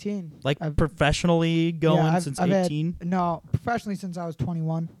was 18. Like I've- professionally going yeah, I've- since I've had- 18? No, professionally since I was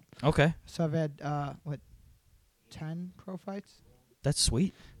 21. Okay, So I've had 10 pro fights. that's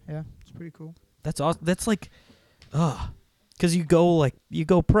sweet. Yeah, it's pretty cool. That's awesome. That's like, because you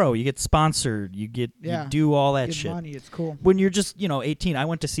go pro, you get sponsored, you Yeah. do all that Good shit. money, it's cool. When you're just 18, I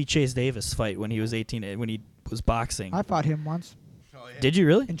went to see Chase Davis fight when he was 18 when he was boxing. I fought him once Did you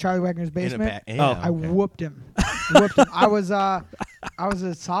really? in Charlie Wagner's In a basement. ba- yeah, Oh. I okay. whooped him. Whooped him. I was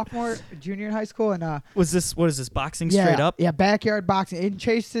a sophomore, junior in high school, and What is this boxing yeah, straight up? Yeah, backyard boxing in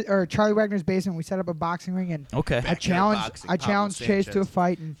Chase or Charlie Wagner's basement. We set up a boxing ring, and Okay. I Backyard challenged boxing, I Pablo challenged Chase to a Sanchez.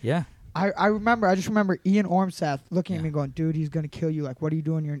 fight, and Yeah. I just remember Ian Ormseth looking at Yeah. me going, dude, he's gonna kill you. Like, what are you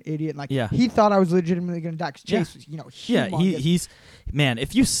doing? You're an idiot. And like, Yeah. he thought I was legitimately gonna die. 'Cause Yeah. Chase was, Yeah, humongous. he's man.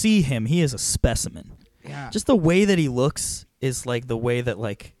 If you see him, he is a specimen. yeah. Just the way that he looks is like the way that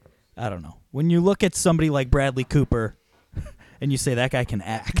like I don't know. When you look at somebody like Bradley Cooper, and you say that guy can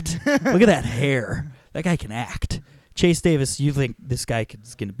act. Look at that hair. That guy can act. Chase Davis, you think this guy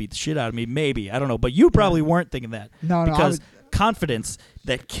is going to beat the shit out of me? Maybe, I don't know, but you probably weren't thinking that no, because I confidence,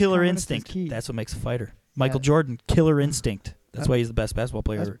 that killer Confidence is instinct, key. that's what makes a fighter. Michael Yeah. Jordan, killer instinct. That's why he's the best basketball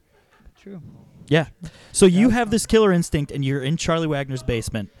player That's- ever. true. Yeah. So you Yeah. have this killer instinct, and you're in Charlie Wagner's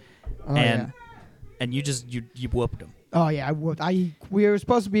basement, Oh, and yeah. and you just you whooped him. Oh yeah, I whooped. We were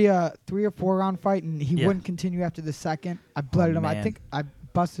supposed to be a 3 or 4 round fight, and he Yeah. wouldn't continue after the second. I blooded him. I man. think I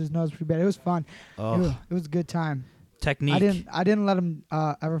busted his nose pretty bad. It was fun. Oh, It was a good time. technique. I didn't let him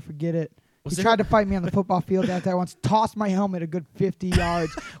ever forget it. Was He there- tried to fight me on the football field after I once tossed my helmet a good 50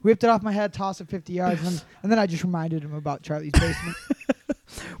 yards, whipped it off my head, tossed it 50 yards, and then I just reminded him about Charlie's basement.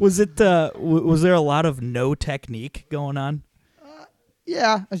 Was it? Was there a lot of no technique going on?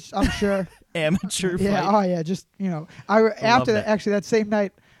 Yeah, I'm sure. Amateur Yeah, fight. oh yeah, just after that. actually that same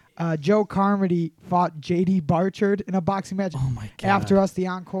night, Joe Carmody fought J.D. Barchard in a boxing match Oh my god. after us, the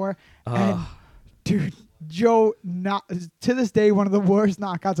encore. And Oh. dude, Joe, to this day, one of the worst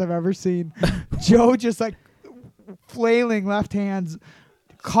knockouts I've ever seen. Joe just like flailing left hands.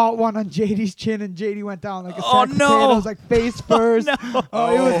 Caught one on JD's chin, and JD went down like a Oh, sack of no. potatoes, like face first. no.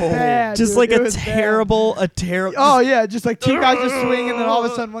 Oh, it was bad. Just dude. like It a was bad. terrible. Oh yeah, just like two guys just swinging, and then all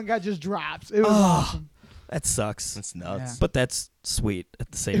of a sudden one guy just drops. It was Oh. awesome. That sucks. That's nuts. But that's sweet at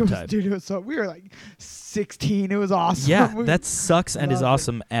the It same was, time. dude, it was so. We were like 16. It was awesome. Yeah, We- that sucks and is loved it.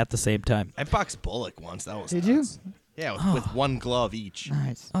 awesome at the same time. I boxed Bullock once. That was Did you? nuts. Yeah, with one glove each.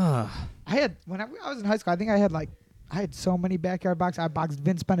 nice. Uh, I had when I was in high school. I think I had so many backyard boxes. I boxed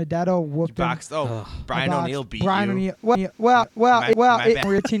Vince Benedetto, whooped him. Boxed. Ugh. Brian I boxed O'Neill beat Brian you. O'Neill. Well, My bad.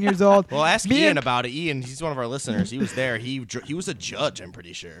 we were 10 years old. Well, ask Me Ian and- about it. Ian, he's one of our listeners. He was there. He was a judge. I'm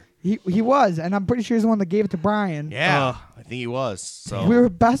pretty sure. He was, and I'm pretty sure he's the one that gave it to Brian. Yeah, I think he was. So We were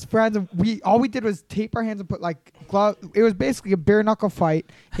best friends, and all we did was tape our hands and put like glove. It was basically a bare knuckle fight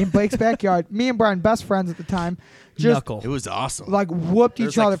in Blake's backyard. Me and Brian, best friends at the time, just knuckle. it was awesome. like whooped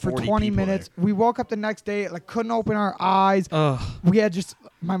There's each like other for 40 20 people minutes. We woke up the next day, like couldn't open our eyes. Ugh. We had just.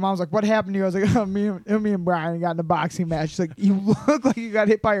 My mom's like, "What happened to you?" I was like, "Oh, me and Brian got in a boxing match." She's like, "You look like you got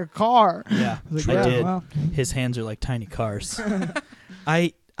hit by a car." Yeah, I was like, I "Yeah, did. well." His hands are like tiny cars.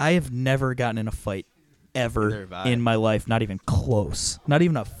 I have never gotten in a fight Neither ever have I. in my life. Not even close. Not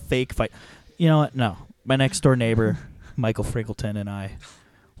even a fake fight. You know what? No. My next door neighbor, Michael Friggleton, and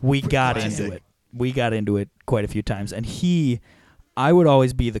we got Classic. into it. We got into it quite a few times, and I would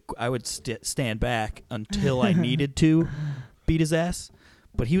always be I would stand back until I needed to beat his ass,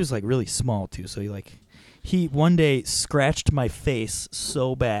 but he was like really small too, so he one day scratched my face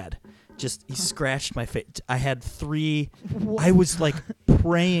so bad. He scratched my face. I had 3. I was like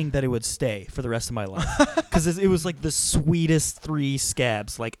praying that it would stay for the rest of my life because it was like the sweetest 3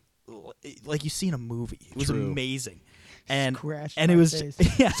 scabs, like you see in a movie. It was True. amazing, and Scratched it my was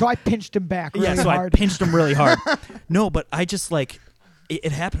face. yeah. So I pinched him back really Yeah, so hard. I pinched him really hard. No, but I just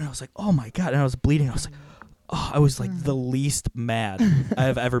it happened, and I was like, oh my god, and I was bleeding. I was like, I was like the least mad I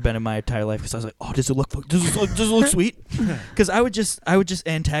have ever been in my entire life because I was like, oh, does it look sweet? Because I would just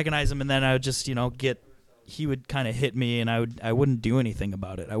antagonize him, and then I would just he would kind of hit me, and I wouldn't do anything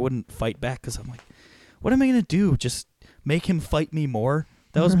about it. I wouldn't fight back because I'm like, what am I gonna do? Just make him fight me more?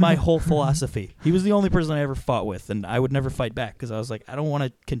 That was my whole philosophy. He was the only person I ever fought with, and I would never fight back because I was like, I don't want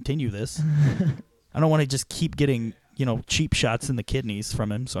to continue this. I don't want to just keep getting cheap shots in the kidneys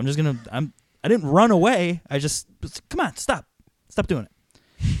from him. So I'm just gonna I didn't run away. I just come on, stop doing it.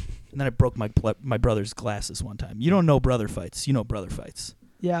 And then I broke my brother's glasses one time. You don't know brother fights. You know brother fights.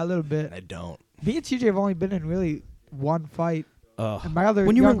 Yeah, a little bit. I don't. Me and TJ have only been in really one fight. And my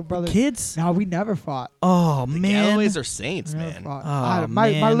when you younger were brother, kids? No, we never fought. Oh The man, Galloways are saints, Never man. fought. Oh, my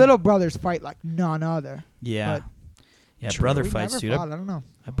man. little brothers fight like none other. yeah, But yeah, True. brother we fights, never dude. fought. I don't know.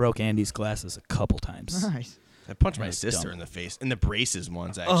 I broke Andy's glasses a couple times. Nice. I punched That my was sister dumb. in the face, in the braces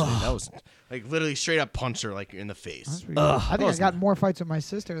once, actually. That was, like, literally straight up punch her, like, in the That's face. pretty good. I think I Wasn't got it? more fights with my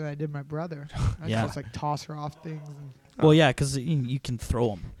sister than I did my brother. I Yeah. just like toss her off things. And, Well, yeah, because you can throw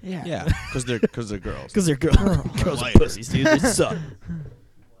them. Yeah, because they're girls. Because they're girls are Lighter. pussies, dude. They suck.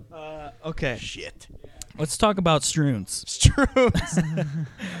 Okay, Shit. let's talk about Stroons. It's true.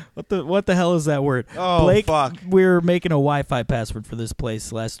 What the hell is that word? Oh, Blake, fuck. we were making a Wi-Fi password for this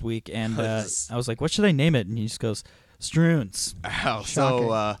place last week, and Yes. I was like, "What should I name it?" And he just goes, "Stroons." Ow.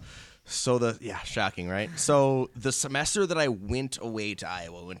 Shocking, right? So the semester that I went away to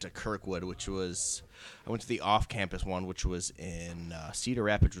Iowa, went to Kirkwood, I went to the off-campus one, which was in Cedar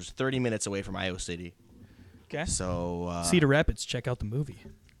Rapids, which was 30 minutes away from Iowa City. Okay. So Cedar Rapids. Check out the movie.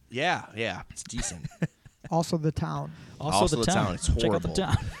 yeah, it's decent. also the town. Also, the town. It's Check out the horrible.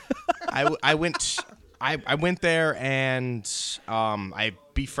 town. I went there and I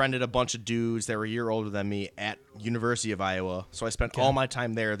befriended a bunch of dudes that were a year older than me at University of Iowa. So I spent all my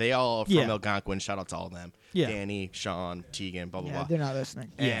time there. They all are from Yeah. Algonquin. Shout out to all of them. Yeah. Danny, Sean, Tegan, blah, blah, Yeah, blah. they're not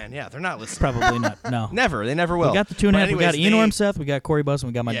listening. And they're not listening. Probably not. No. Never. They never will. We got the 2.5. But We got anyways, Enorm Seth. We got Corey Bus, and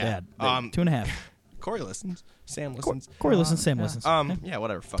we got my Yeah. dad. 2.5. Corey listens. Sam listens. Corey listens. Sam yeah. listens. Yeah,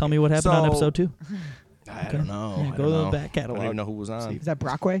 whatever. Fuck Tell it. me what happened on So, episode 2. I don't know. Yeah, I go don't to the know. back I catalog. don't even know who was on. Is that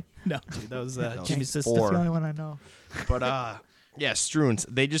Brockway? No, dude, that was was Jimmy's sister. four. That's the only one I know. But yeah, Stroons.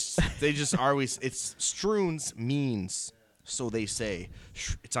 They just always. It's Stroons means, so they say.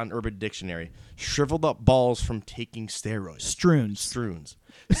 It's on Urban Dictionary. Shriveled up balls from taking steroids. Stroons. Stroons.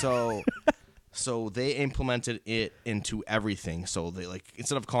 So they implemented it into everything. So they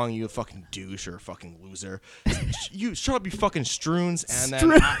instead of calling you a fucking douche or a fucking loser, you shut up, you fucking Stroons. And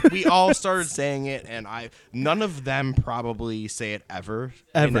then we all started saying it, and none of them probably say it ever.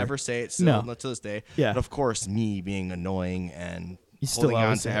 They Ever. never say it still No. to this day. Yeah. But of course, me being annoying and You still holding on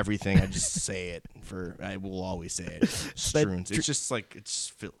always to say it. everything, I just say it. I will always say it. Stroons. It's just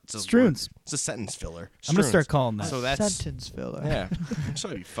it's a Stroons. word. It's a sentence filler. I'm gonna Stroons. start calling that. So that's Sentence filler. yeah.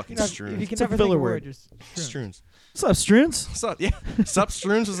 So you fucking If you Stroons. can It's a never filler think of word. just Stroons. What's up, Stroons? What's up? Yeah. What's up,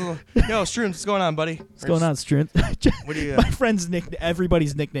 Stroons? Yo, Stroons, what's going on, buddy? What's going on, Stroons? What do you? My friend's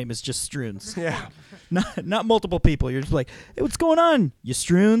everybody's nickname is just Stroons. Yeah. Not multiple people. You're just like, hey, what's going on, you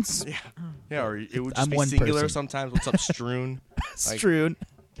Stroons? Yeah. Or it would I'm just be one singular person. sometimes. What's up, Stroon? Stroon.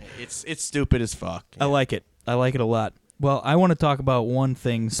 It's stupid as fuck. I like it. I like it a lot. Well, I want to talk about one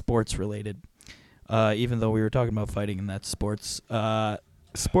thing sports related. Even though we were talking about fighting and that's sports.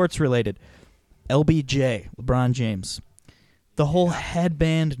 Sports related. LBJ, LeBron James. The whole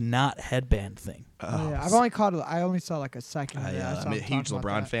headband, not headband thing. yeah, I only saw like a second of it. I saw I'm a him huge talking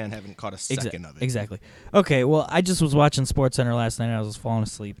about LeBron that. fan. Haven't caught a second of it. Exactly. Okay, well, I just was watching SportsCenter last night and I was falling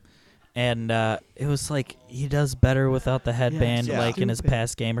asleep. And it was like he does better without the headband, Yeah. like in his Stupid.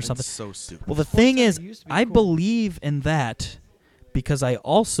 past game or It's something. so stupid. Well, the thing is, used to be I cool. believe in that because I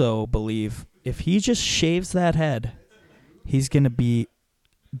also believe if he just shaves that head, he's going to be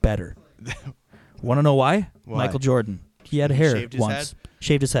better. Want to know why? Why? Michael Jordan. He had He hair shaved his once. head?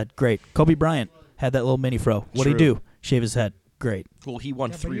 Shaved his head. Great. Kobe Bryant had that little mini fro. What'd he True. do? Shave his head. Great. Well, he won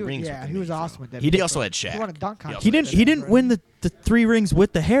Yeah, but 3 he- rings. Yeah, with he the was knee, awesome though. with that. He did- He also had Shaq. He won a dunk He contest. also He didn't win the 3 rings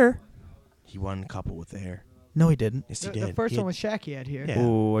with the hair. He won a couple with the hair. No, he didn't. Yes, he The did. first He one had- was Shaq he had here. Yeah.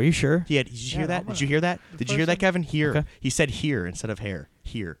 Oh, are you sure? He had. Did you hear Yeah, that? I'm Did you hear that? the Did you hear first that, one- Kevin? Here. Okay. He said here instead of hair.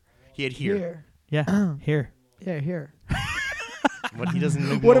 Here. He had here. Here. Yeah, here. Yeah, here. What he doesn't.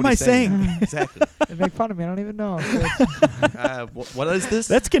 Know What am I he's saying? exactly. They make fun of me. I don't even know. So it's- What is this?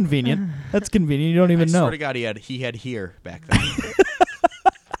 That's convenient. That's convenient. You don't I even know. swear to God, he had here back then.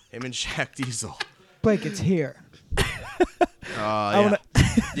 Him and Shaq Diesel. Blake, it's here. Yeah.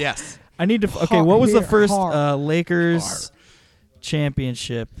 Yes. I need to. Okay, Har- what was the here, first har. Lakers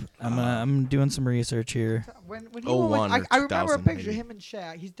championship. I'm doing some research here. When he 01 won, or I remember a 2000 picture of maybe. him and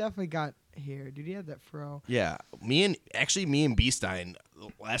Shaq. He's definitely got hair. Dude, he had that fro. Yeah, me and B-Stein.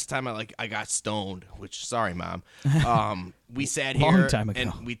 Last time I got stoned, which sorry, Mom. We sat Long here time ago.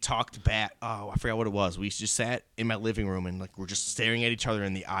 and we talked back. Oh, I forgot what it was. We just sat in my living room and like we're just staring at each other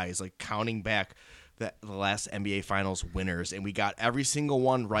in the eyes, like counting back the last NBA Finals winners, and we got every single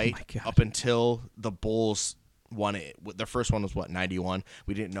one right God. up until the Bulls won it. The first one was what 91.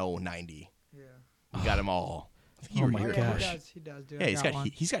 We didn't know 90. Yeah. We got them all. I think you Oh were my here. gosh. He does, dude. Yeah, I he's got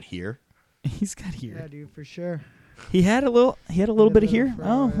one. he's got here. He's got here. Yeah, dude, for sure. He had a little bit of a little here. fro,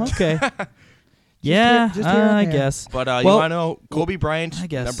 Oh, yeah. okay. Yeah, just here and I there. guess. But you Well, want to know Kobe Bryant, I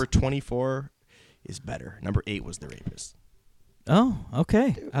guess. number 24 is better. Number 8 was the rapist. Oh,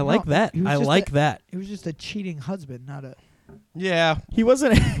 okay. I no, like that. he was I just like that. He was just a cheating husband, not a. Yeah, He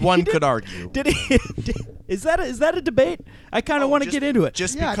wasn't. one could argue. Did he? Is that a debate? I kind of want to just- get into it.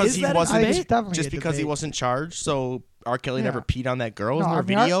 Just Yeah, because is he that a wasn't debate? It's definitely just a because he debate. wasn't charged, so R. Kelly Yeah. never peed on that girl. No, Isn't there I a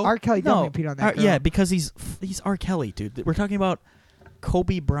mean, video? R. Kelly No, definitely peed on that girl. yeah, because he's R. Kelly, dude. We're talking about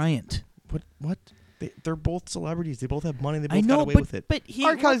Kobe Bryant. What? They're both celebrities. They both have money. They both I know, got away but with it. but he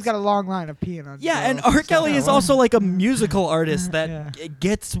R. Kelly's got a long line of peeing on. Yeah, and girls, R. Kelly so- is also like a musical artist that Yeah.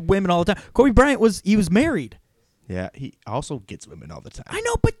 gets women all the time. Kobe Bryant was married. Yeah, he also gets women all the time. I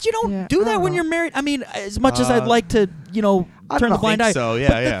know, but you don't Yeah, do I that don't when know. you're married. I mean, as much as I'd like to, I don't turn the know. blind I eye. think so, yeah,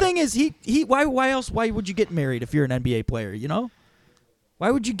 but yeah. the thing is, he why would you get married if you're an NBA player? You know,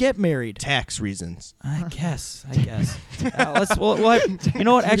 why would you get married? Tax reasons. I guess. You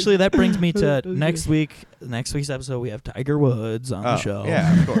know what? Actually, that brings me to next week. Next week's episode, we have Tiger Woods on the show.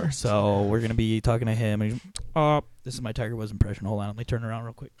 Yeah, of course. So we're gonna be talking to him. And this is my Tiger Woods impression. Hold on, let me turn around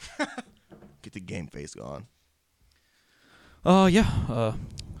real quick. Get the game face going. Oh yeah,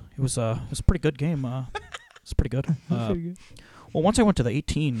 it was a pretty good game. It's pretty good. Well, once I went to the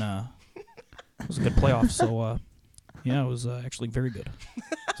 18, it was a good playoff. So yeah, it was actually very good.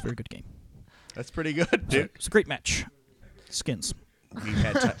 It's a very good game. That's pretty good, dude. It's a great match. Skins.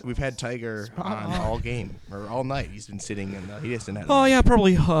 We've had Tiger on all game or all night. He's been sitting and he hasn't had. Oh yeah,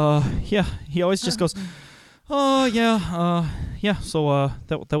 probably. Yeah, he always just goes. Oh yeah, yeah. So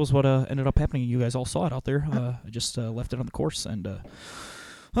that was what ended up happening. You guys all saw it out there. I just left it on the course, and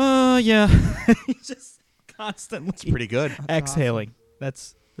yeah, he's just constantly It's pretty good. exhaling.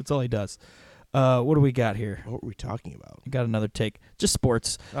 That's all he does. What do we got here? What were we talking about? I got another take. Just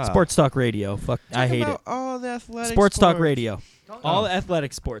sports. Ah. Sports talk radio. Fuck, I hate it. Oh, the athletic Sports talk sports. radio. All the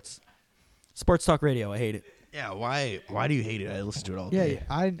athletic sports. Sports talk radio. I hate it. Yeah, why do you hate it? I listen to it all Yeah, day.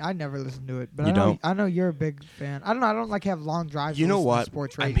 I never listen to it, but You don't? I know you're a big fan. I don't know. I don't like have long drives. You to know listen to what?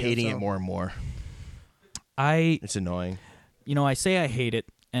 Sports I'm radio, hating so. it more and more. It's annoying. I say I hate it,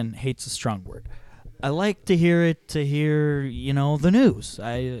 and hate's a strong word. I like to hear it, the news.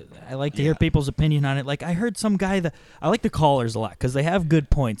 I like to hear Yeah. people's opinion on it. Like, I heard some guy I like the callers a lot because they have good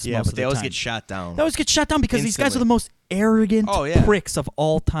points Yeah, most but of they the always time. get shot down. They always get shut down because these guys are Instantly. the most arrogant Oh, yeah. pricks of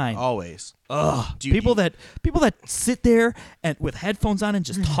all time. Always. Ugh. Dude, people that sit there and with headphones on and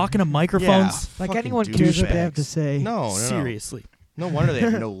just talking to Yeah. microphones. Like Fucking anyone cares what they have to douchebags. say. No. Seriously. No wonder they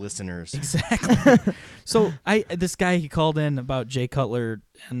have no listeners. Exactly. So this guy, he called in about Jay Cutler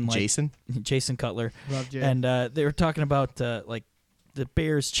and like Jason Cutler, Love Jay. and they were talking about like the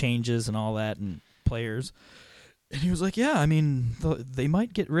Bears changes and all that and players. And he was like, "Yeah, I mean, they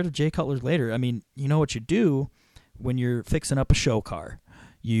might get rid of Jay Cutler later. I mean, you know what you do when you're fixing up a show car?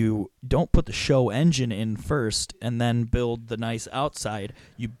 You don't put the show engine in first and then build the nice outside.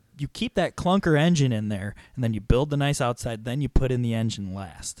 You keep that clunker engine in there, and then you build the nice outside, then you put in the engine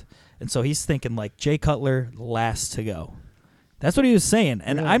last." And so he's thinking like Jay Cutler last to go. That's what he was saying.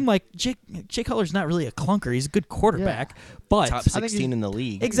 And Really? I'm like, Jay Cutler's not really a clunker. He's a good quarterback, but Top think 16 he's- in the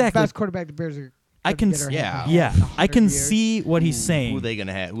league. exactly. Best quarterback the Bears are. I can get our yeah. hands on yeah, in I can 100 years. see what he's saying. Who are they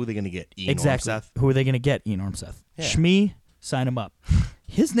gonna have? Who are they gonna get? Ian Exactly. Ormseth? Who are they going to get? Ian Ormseth. Yeah. Shmee, sign him up.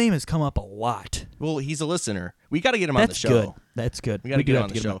 His name has come up a lot. Well, he's a listener. We got to get him on the That's show. good. That's good. We gotta do get have on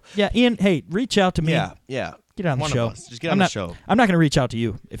to the get him show. on. Yeah, Ian, hey, reach out to me. Yeah. Get on the One show. of us. Just get I'm on the not, show. I'm not going to reach out to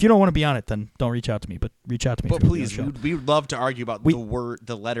you. If you don't want to be on it, then don't reach out to me. But reach out to me. But if you wanna be please, on the show. we would love to argue about We-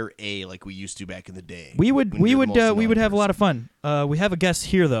 the letter A like we used to back in the day. We would When you're the most annoying have a lot person. of fun. We have a guest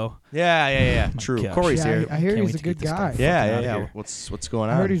here though. Yeah. True. gosh. Corey's Yeah, here. I hear Can't he's wait a to get good this guy guy. fucking Yeah. outta here. What's going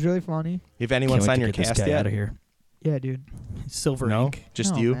I on? heard he's really funny. If anyone Can't wait signed to your get this cast guy yet? out of here. Yeah, dude. Silver No, ink.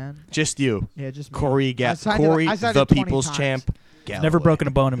 just No, you. man. Just you. Yeah, just me. Corey, I signed it- Corey, I signed the it 20 people's times. champ. Never Galloway. broken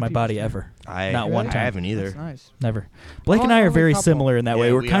a bone in my The body people's ever. I Not one I time. haven't either. That's nice. Never. Blake and I Only are very couple. similar in that way.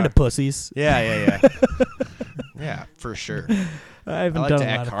 Yeah, We're we kind are. of pussies. Yeah. Yeah, for sure. I haven't I like done to a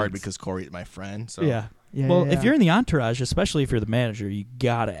lot act of hard things. because Corey's my friend. So Yeah. Yeah, Well, yeah. if you're in the entourage, especially if you're the manager, you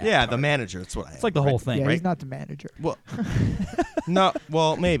gotta act Yeah, hard. the manager. That's what I. It's like the whole thing. yeah, right? he's not the manager. Well, no.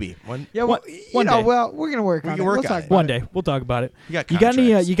 Well, maybe one. Yeah, well, one day. well, we're gonna work We on can it. work We'll on talk it. about One it. day we'll talk about it. You got You got any?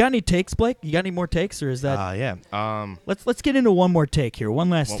 contracts. You got any takes, Blake? You got any more takes, or is that? Yeah. Let's get into one more take here. One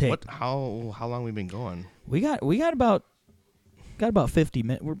last Well, take. how long we been going? We got about 50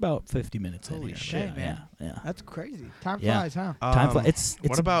 minutes. We're about 50 minutes in Holy here. shit, yeah, man. Yeah. That's crazy. Time Yeah. flies, huh? Time flies. It's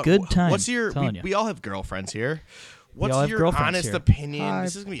what a about good time. What's your? telling you. We all have girlfriends here. What's all have your girlfriends honest here. opinion? Hi,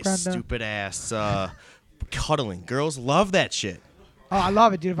 This is gonna be a Brenda. stupid ass cuddling. Girls love that shit. Oh, I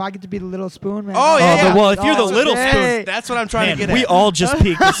love it, dude. If I get to be the little spoon, man. Oh, yeah. well, if you're the Oh, little hey. That's what I'm trying Man, to get we at. all just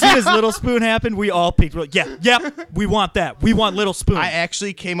peaked. As soon as Little Spoon happened, we all peaked. We're like, we want that. We want Little Spoon. I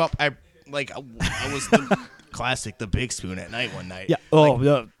actually came up. I was the classic, the big spoon at night one night. yeah. Oh, Like,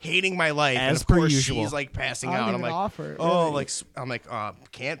 yeah. hating my life, As and of per course usual. she's like passing I don't out. I'm even like, offer it, oh, really. like I'm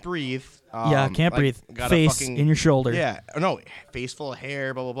like, can't breathe. Yeah, can't like, breathe. got a Face fucking- in your shoulder. Yeah, no, face full of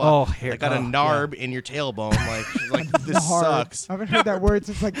hair, blah blah blah. Oh, hair. I got a Oh, narb in your tailbone. Like, she's like, this Hard. sucks. I haven't heard that word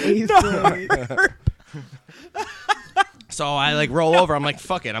since like 8th grade. So I like roll over. I'm like,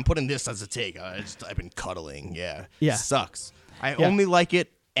 fuck it. I'm putting this as a take. I've been cuddling. Yeah. Yeah. Sucks. I Yeah. only like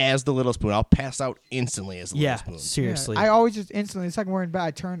it as the little spoon. I'll pass out instantly as the Yeah, little spoon. seriously. I always just instantly, the second we're in bed,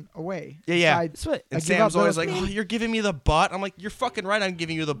 I turn away. Yeah. I, That's what- I And give Sam's up always little like, spoon. oh, you're giving me the butt. I'm like, you're fucking right. I'm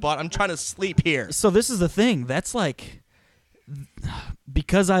giving you the butt. I'm trying to sleep here. So this is the thing. That's like,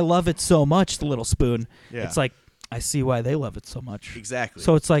 because I love it so much, the Little Spoon. Yeah. It's like I see why they love it so much. Exactly.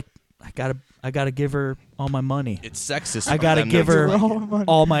 So it's like I gotta give her all my money. it's sexist. I of gotta them give not to her like all it. my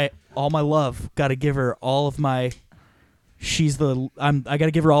money. all my love. Gotta give her all of my. I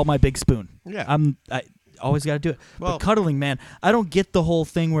gotta give her all my big spoon. Yeah. I always gotta do it. Well- but cuddling, man, I don't get the whole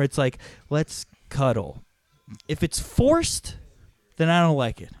thing where it's like, let's cuddle. If it's forced, then I don't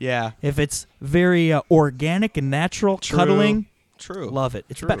like it. Yeah. If it's very organic and natural True. cuddling, True. love it.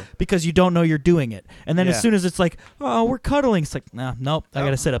 It's True. because you don't know you're doing it. And then Yeah. as soon as it's like, oh, we're cuddling, it's like, nah, nope, I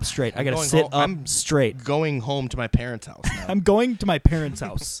gotta sit up straight. I gotta going sit home. up I'm straight. Going home to my parents' house now. I'm going to my parents'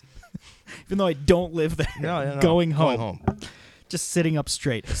 house. Even though I don't live there. No. Going home. Just sitting up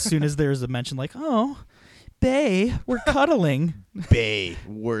straight. As soon as there's a mention like, oh, bae, we're cuddling. Bae.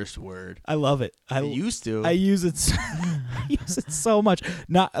 Worst word. I love it. I used to. I use it I use it so much.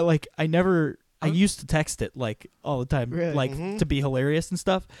 Not like I used to text it like all the time, Really? like Mhm. to be hilarious and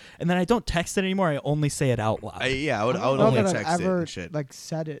stuff. And then I don't text it anymore. I only say it out loud. I would I would don't know only that text I've it ever and shit. like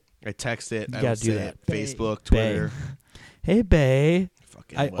said it. I text it. You I gotta would do say that. it. Facebook, Bae. Twitter. Hey, bae.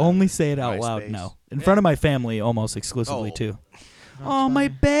 Fucking I whatever. only say it out loud MySpace. now. In front of my family, almost exclusively Oh. too. That's Oh, my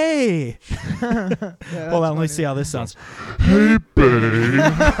funny. bae. Yeah, Hold that's on, let me funny. see how this sounds. Hey,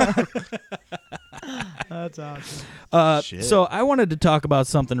 babe. That's awesome. Shit. So I wanted to talk about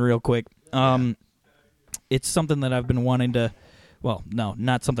something real quick. It's something that I've been wanting to. Well, no,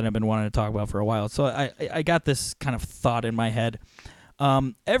 not something I've been wanting to talk about for a while. So I got this kind of thought in my head.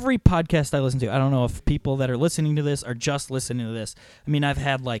 Every podcast I listen to, I don't know if people that are listening to this are just listening to this. I mean, I've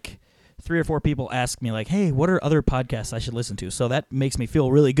had like 3 or 4 people ask me like, "Hey, what are other podcasts I should listen to?" So that makes me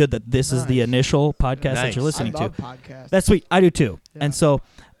feel really good that this is the Nice. initial podcast that Nice. you're listening I to. love podcasts. That's sweet. I do too. Yeah. And so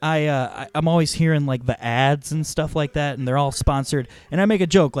I'm always hearing like the ads and stuff like that, and they're all sponsored. And I make a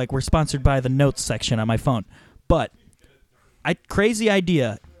joke like we're sponsored by the notes section on my phone. But crazy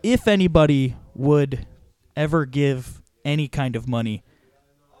idea. If anybody would ever give any kind of money,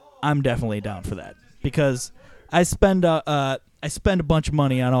 I'm definitely down for that because I spend a bunch of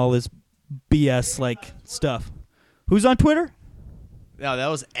money on all this BS like stuff. Who's on Twitter? No, that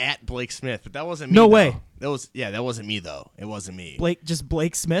was at Blake Smith, but that wasn't me. No though. way. That wasn't me though. It wasn't me.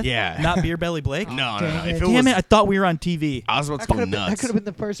 Blake Smith? Yeah. Not Beer Belly Blake? No. Dang If it. it Damn was, it, I thought we were on TV. I was about That to could go have been, nuts.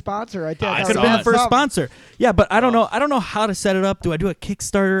 the first sponsor right there. I That Could saw have been it. the first something. sponsor. Yeah, but I don't know. I don't know how to set it up. Do I do a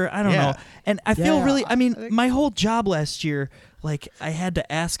Kickstarter? I don't Yeah. know. And I feel Yeah, really. I mean, I think- my whole job last year, like I had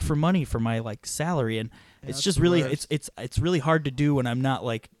to ask for money for my like salary, and it's that's just the really worst. it's really hard to do when I'm not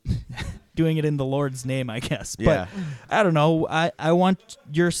like doing it in the Lord's name, I guess. Yeah. But I don't know. I want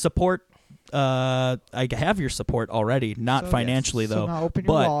your support. I have your support already, not So, financially so though. now open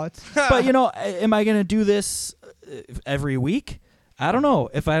your but wallets. but you know, am I gonna do this every week? I don't know.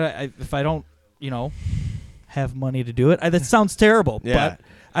 If I don't, have money to do it, that sounds terrible. Yeah. But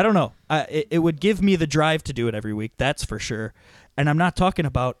I don't know. It would give me the drive to do it every week. That's for sure. And I'm not talking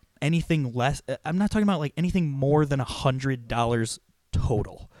about anything less. I'm not talking about like anything more than $100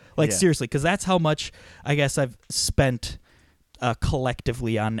 total. Like Yeah. seriously, because that's how much I guess I've spent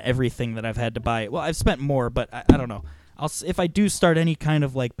collectively on everything that I've had to buy. Well, I've spent more, but I don't know. If I do start any kind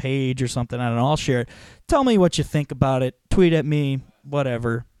of like page or something, I don't know, I'll share it. Tell me what you think about it. Tweet at me,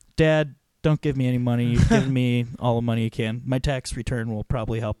 whatever. Dad, don't give me any money. You've given me all the money you can. My tax return will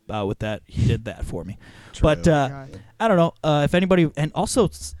probably help out with that. He did that for me. But Right. I don't know if anybody, and also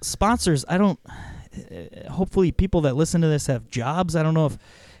sponsors. I don't. Hopefully, people that listen to this have jobs. I don't know if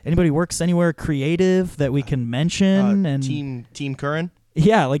anybody works anywhere creative that we can mention. And Team Curran.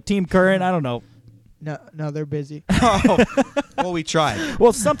 yeah, like Team Current. I don't know. No, they're busy. Oh, well, we tried.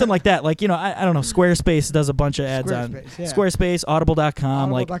 Well, something like that. Like, I don't know. Squarespace does a bunch of ads on Squarespace, yeah. Squarespace,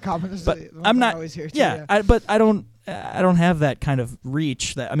 Audible.com. Audible.com, this is but the one I'm that I not. always hear too, Yeah, but I don't have that kind of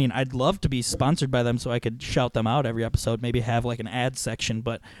reach. That I mean, I'd love to be sponsored by them so I could shout them out every episode. Maybe have like an ad section,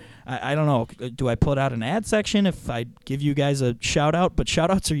 but I don't know. Do I put out an ad section if I give you guys a shout out? But shout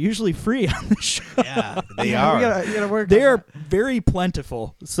outs are usually free on the show. Yeah, they Yeah, are. you gotta work. They on are that. very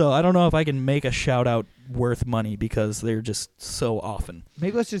plentiful. So I don't know if I can make a shout out worth money because they're just so often.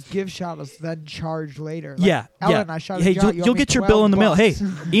 Maybe let's just give shout outs, then charge later. Like Yeah, Ellen yeah. and I shouted Hey, you out, you owe you'll me get your bill in the mail. Hey,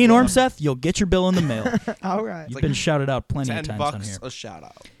 $12. Ian Ormseth, you'll get your bill in the mail. All right. You've like been shouted out plenty of times on $10 here. a shout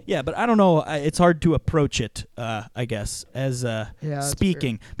out. Yeah, but I don't know. It's hard to approach it, I guess, as that's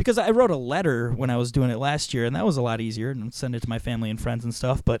speaking. Because I wrote a letter when I was doing it last year, and that was a lot easier, and send it to my family and friends and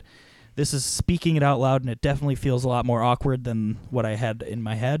stuff. But this is speaking it out loud, and it definitely feels a lot more awkward than what I had in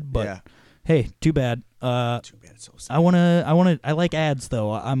my head. But Yeah. hey, too bad. Too bad. It's so sad. I like ads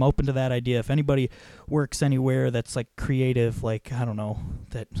though. I'm open to that idea. If anybody works anywhere that's like creative, like I don't know,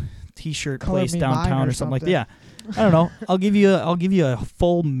 that T-shirt Color place Me downtown Mine or or something like that. something. Yeah, I don't know. I'll give you a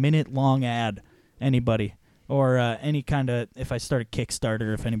full minute long ad. Anybody or any kind of. If I start a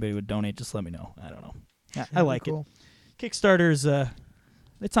Kickstarter, if anybody would donate, just let me know. I don't know. I like cool. it. Kickstarter's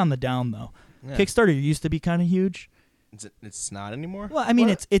it's on the down though. Yeah. Kickstarter used to be kind of huge. It's not anymore. Well, I mean,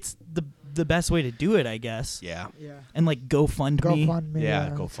 What? it's the best way to do it, I guess. Yeah. Yeah. And like GoFundMe. GoFundMe. Yeah.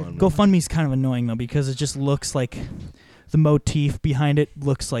 Go GoFundMe. GoFundMe's kind of annoying though because it just looks like the motif behind it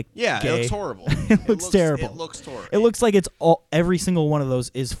looks like Yeah, gay. it looks horrible. It looks terrible. It looks horrible. It looks like every single one of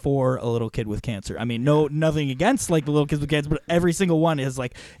those is for a little kid with cancer. I mean, nothing against like the little kids with cancer, but every single one is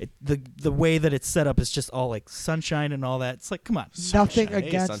like the way that it's set up is just all like sunshine and all that. It's like, come on. Nothing Sunshine. Hey,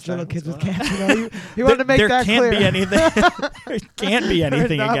 against sunshine, little kids with what's going on? cancer. You know, you wanted to make there that can't clear. be anything. There can't be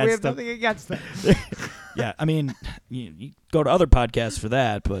anything No, we against have them. nothing against them. Yeah, I mean, you go to other podcasts for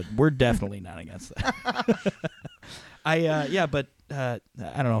that, but we're definitely not against that. I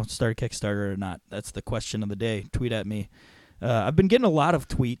don't know, start a Kickstarter or not. That's the question of the day. Tweet at me. I've been getting a lot of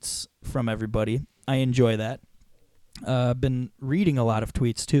tweets from everybody. I enjoy that. I've been reading a lot of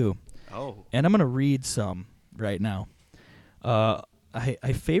tweets too, Oh. and I'm gonna read some right now. I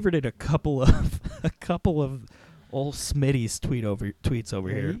favorited a couple of old Smitty's tweets over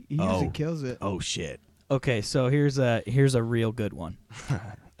here. He usually Oh. kills it. Oh shit. Okay, so here's a real good one.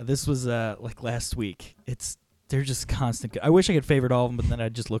 This was like last week. They're just constant. I wish I could favorite all of them, but then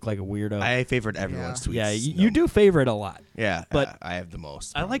I'd just look like a weirdo. I favored everyone's tweets. Yeah, you do favorite a lot. Yeah, but I have the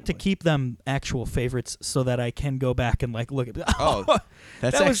most. I like to probably. keep them actual favorites so that I can go back and like look at. Oh,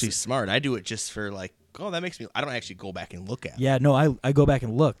 that's that was- actually smart. I do it just for like. Oh, that makes me. I don't actually go back and look at. Yeah, no, I go back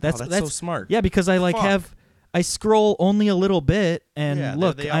and look. That's so smart. Yeah, because I like Fuck. I scroll only a little bit and Yeah,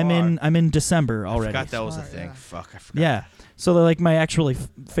 look. they all I'm in December I already. forgot that was a Smart, thing. yeah. Fuck, I forgot. Yeah, so they're like my actually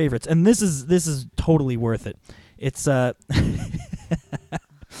favorites, and this is totally worth it. It's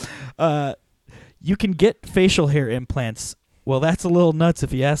you can get facial hair implants. Well, that's a little nuts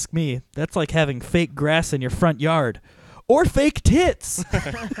if you ask me. That's like having fake grass in your front yard, or fake tits.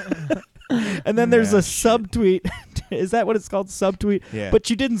 And then there's Yeah, a subtweet. Is that what it's called? Subtweet. Yeah. But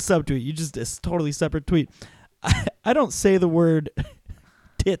you didn't subtweet. You just it's totally separate tweet. I don't say the word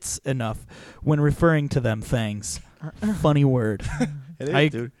tits enough when referring to them things. Funny word. It is, I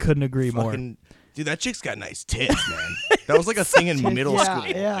dude. couldn't agree more. Fucking, dude, that chick's got nice tits, man. That was like a thing in middle Yeah, school.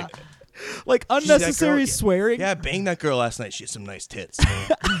 yeah. Like, Like She's that unnecessary girl- swearing. yeah, banged that girl last night. She has some nice tits. Man.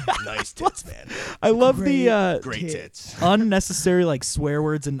 Nice tits, man. I love the Great Tits. tits. unnecessary like swear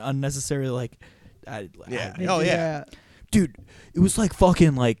words and unnecessary like Yeah. They Oh do yeah. that. dude, it was like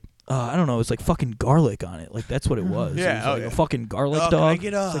fucking like I don't know, it was like fucking garlic on it. Like that's what it was. Yeah, It was oh, like yeah. a fucking garlic Oh, dog. can I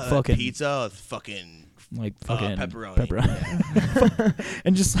get It's a like fucking pizza with fucking like fucking pepperoni.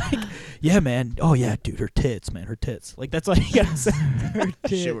 and just like, yeah, man. Oh yeah, dude, her tits, man, her tits. Like that's all you gotta say.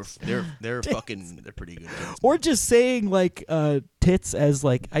 Shit, they're fucking they're pretty good tits. Or just saying like tits as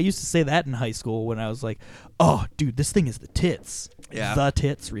like I used to say that in high school when I was like, oh dude, this thing is the tits. Yeah. The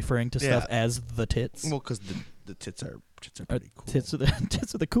tits, referring to stuff Yeah. as the tits. Well, because the tits are pretty cool. Tits are the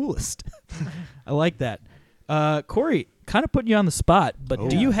tits are the coolest. I like that. Corey, kind of putting you on the spot, but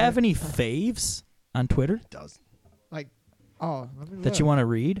do Oh. you have any faves on Twitter It does. Like, oh, let me that look. you want to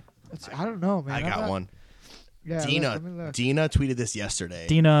read? I don't know, man. I I'm got not- one. Yeah, Dina let me look. Dina tweeted this yesterday.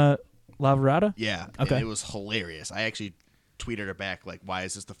 Dina, La Verada? Yeah. Okay. And it was hilarious. I actually tweeted her back like, "Why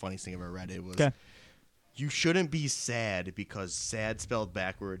is this the funniest thing I've ever read?" It was, Okay. "You shouldn't be sad because sad spelled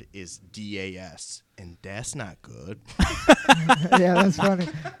backward is DAS, and that's not good." Yeah, that's funny.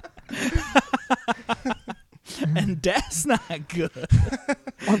 And that's not good.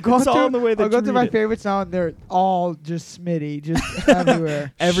 I'll go It's all through, in the way that I'll go you through read my it. favorites now, and they're all just Smitty, just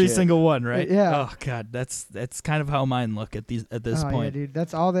everywhere. Every Shit. single one, right? Yeah. Oh God, that's kind of how mine look at this Oh, point. yeah, dude.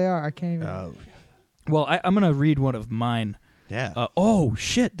 That's all they are. I can't even. Well, I'm gonna read one of mine. Yeah. Oh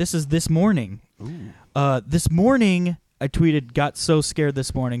shit! This is this morning. Ooh. This morning I tweeted, "Got so scared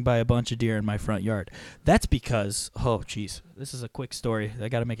this morning by a bunch of deer in my front yard." That's because, oh jeez, this is a quick story. I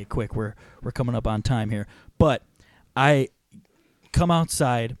got to make it quick. We're coming up on time here, but I come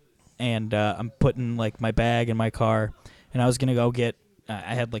outside and I'm putting like my bag in my car, and I was gonna go get.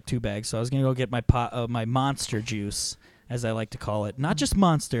 I had like 2 bags, so I was gonna go get my my Monster juice, as I like to call it. Not just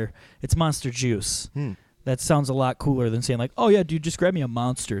Monster, it's Monster juice. That sounds a lot cooler than saying like, "Oh yeah, dude, just grab me a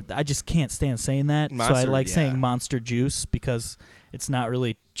Monster." I just can't stand saying that, so I Monster, like yeah. saying Monster juice because it's not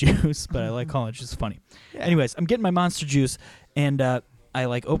really juice, but I like calling it just funny. Anyways, I'm getting my Monster juice, and I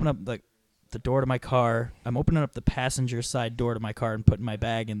like open up like the door to my car. I'm opening up the passenger side door to my car and putting my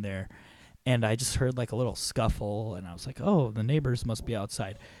bag in there. And I just heard like a little scuffle, and I was like, "Oh, the neighbors must be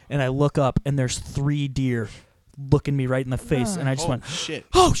outside." And I look up, and there's 3 deer looking me right in the face, and I just went, shit.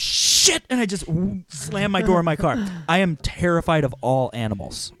 "Oh shit!" And I just slammed my door in my car. I am terrified of all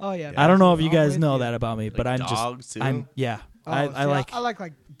animals. Oh yeah. I don't know if you I'm guys with know you. that about me, but Like I'm dogs, just, too? I'm yeah. Oh, I see, like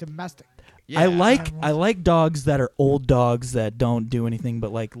like domestic. Yeah. I like dogs that are old dogs that don't do anything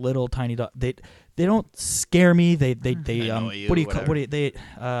but like little tiny dogs. They don't scare me. They Annoy you, what do you whatever. what do you, they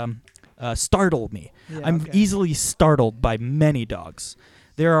startle me. Yeah, I'm okay. easily startled by many dogs.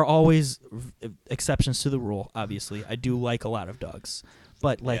 There are always exceptions to the rule. Obviously, I do like a lot of dogs,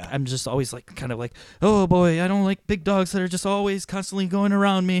 but like Yeah. I'm just always like kind of like, "Oh boy, I don't like big dogs that are just always constantly going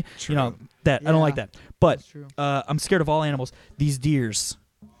around me." You know that I don't like Yeah, that. But That's true. I'm scared of all animals. These deers.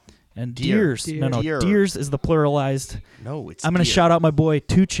 And Deer. deers. No, Deer. deers is the pluralized. No, it's. I'm going to deer. shout out my boy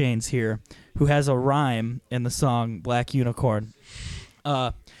 2 Chainz here, who has a rhyme in the song Black Unicorn.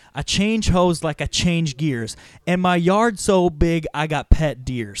 I change hose like I change gears, and my yard so big I got pet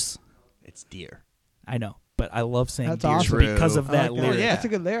deers. It's deer. I know, but I love saying That's deers awesome. because of True. that I like lyric. yeah. That's a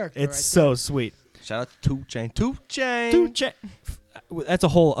good lyric. It's right so sweet. Shout out to 2 Chainz. 2 Chainz. 2 Chainz. That's a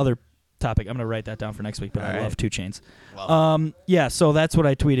whole other topic. I'm going to write that down for next week, but All I right. love 2 Chainz. Love Yeah, so that's what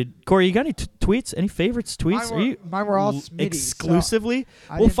I tweeted. Corey, you got any tweets? Any favorites tweets? Mine were all Smitty, exclusively?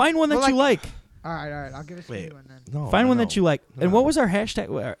 I Well, didn't- find one that well, you like. All right. I'll give it to Wait. you one then. No, Find one no. that you like. And what was our hashtag?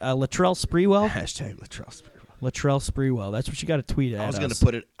 Latrell Spreewell? Hashtag Latrell. Latrell Spreewell. That's what you got to tweet at I was gonna us.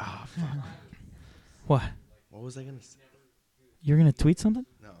 put it. Oh, fuck. What? What was I gonna say? You're going to tweet something?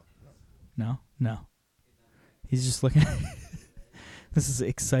 No. No. He's just looking. This is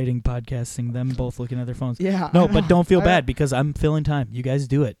exciting podcasting, them both looking at their phones. Yeah. No, I but know. don't feel I- bad because I'm filling time. You guys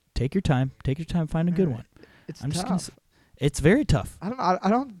do it. Take your time. Find a good one. It's I'm just tough. gonna. It's very tough. I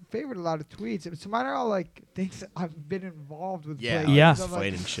don't favorite a lot of tweets. So mine are all like things that I've been involved with. Yeah. places. Yeah. I'm like,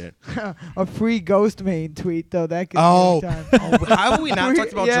 Fighting shit. a free ghost main tweet though. That gets Oh. me every time. How have we not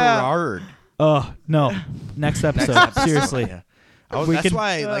talked about Yeah. Gerard? Oh no! Next episode. Seriously. Yeah. We That's could-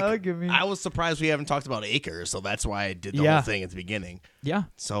 why, that'll like, give me- I was surprised we haven't talked about acres, so that's why I did the Yeah. whole thing at the beginning. Yeah.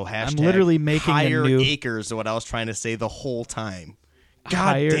 So hashtag literally making a higher new- acres is what I was trying to say the whole time. God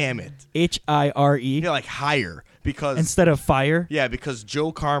Higher- damn it! HIRE You're like higher because instead of fire. yeah, because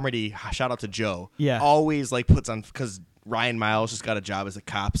Joe Carmody, shout out to Joe. Yeah. always like puts on because Ryan Miles just got a job as a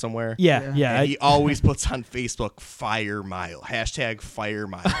cop somewhere. Yeah. Yeah. And he always puts on Facebook "Fire Mile" hashtag Fire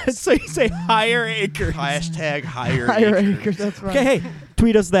Miles So you say higher acres. hashtag higher Higher acres. acres. That's right. Okay, hey,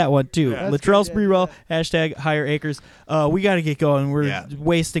 tweet us that one too. Yeah. That's Latrell good, Spreewell, hashtag higher acres. We got to get going. We're Yeah.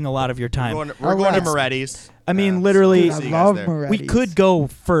 wasting a lot of your time. We're All going to right. Moretti's. I mean, literally- Dude, see I you guys love there. Moretti's. We could go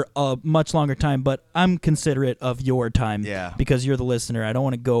for a much longer time, but I'm considerate of your time Yeah. because you're the listener. I don't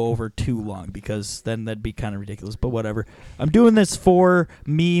want to go over too long because then that'd be kind of ridiculous, but whatever. I'm doing this for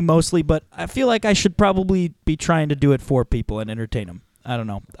me mostly, but I feel like I should probably be trying to do it for people and entertain them. I don't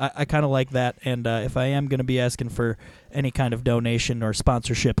know. I kind of like that, and if I am going to be asking for any kind of donation or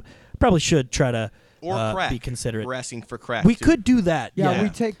sponsorship, probably should try to Or crack. be considerate. We're asking for crack. We too. could do that. Yeah, Yeah. we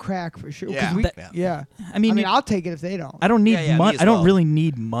take crack for sure. 'cause Yeah. we, That- yeah. I mean, I'll take it if they don't. I don't need Yeah, yeah, me money. as I don't well. really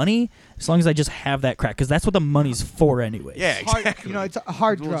need money as long as I just have that crack because that's what the money's for anyway. Yeah, Hard, exactly. you know, it's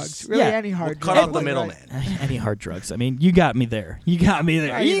hard We'll drugs. s- Really, yeah, any We'll hard cut drug. out the Right. middleman. Any hard drugs. I mean, you got me there. You got me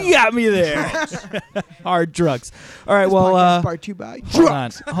there. I know. You got me there. Hard drugs. All right, This well, podcast is brought to you by hold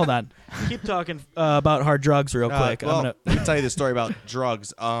drugs. on. Hold on. Keep talking about hard drugs real quick. Well, I'm gonna. let me tell you the story about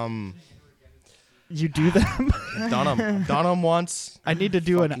drugs. You do them? Done them once. I need to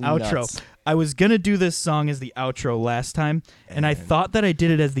do an Fucking outro. nuts. I was gonna do this song as the outro last time, and I thought that I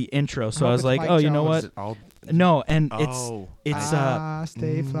did it as the intro. So I I hope was it's like, Mike oh, you know Jones. what? No, and Oh. it's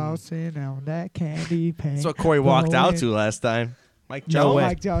stay flossing on that candy paint. That's what Corey walked out to last time. Mike Jones. no way.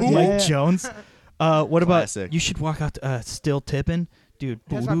 Mike Jones, Mike yeah. Jones. What Classic. about you? Should walk out to Still Tippin', dude.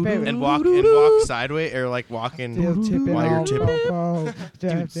 That's my favorite. And walk sideways or like walking Still tipping while you're off tipping. Fofo.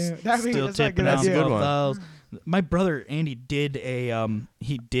 Dude, Still tipping That's a off good one. those. My brother Andy did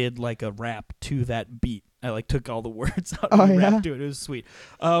like a rap to that beat. I like took all the words out and rapped to it. It was sweet.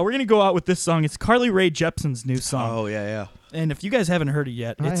 We're gonna go out with this song. It's Carly Rae Jepsen's new song. Oh yeah. And if you guys haven't heard it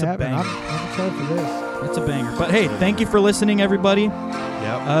yet, it's I a haven't. banger. I'm excited for this. It's a banger. But hey, thank you for listening, everybody.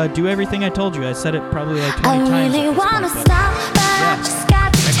 Yep. Do everything I told you. I said it probably like 20 I times. really at this wanna point, but stop, but I just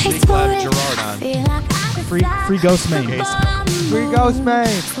got to Next taste week we'll for have it. Gerard on. Feel like I could Free fly Ghost Main. Okay. Free Ghost Man.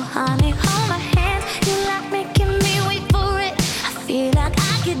 so honey,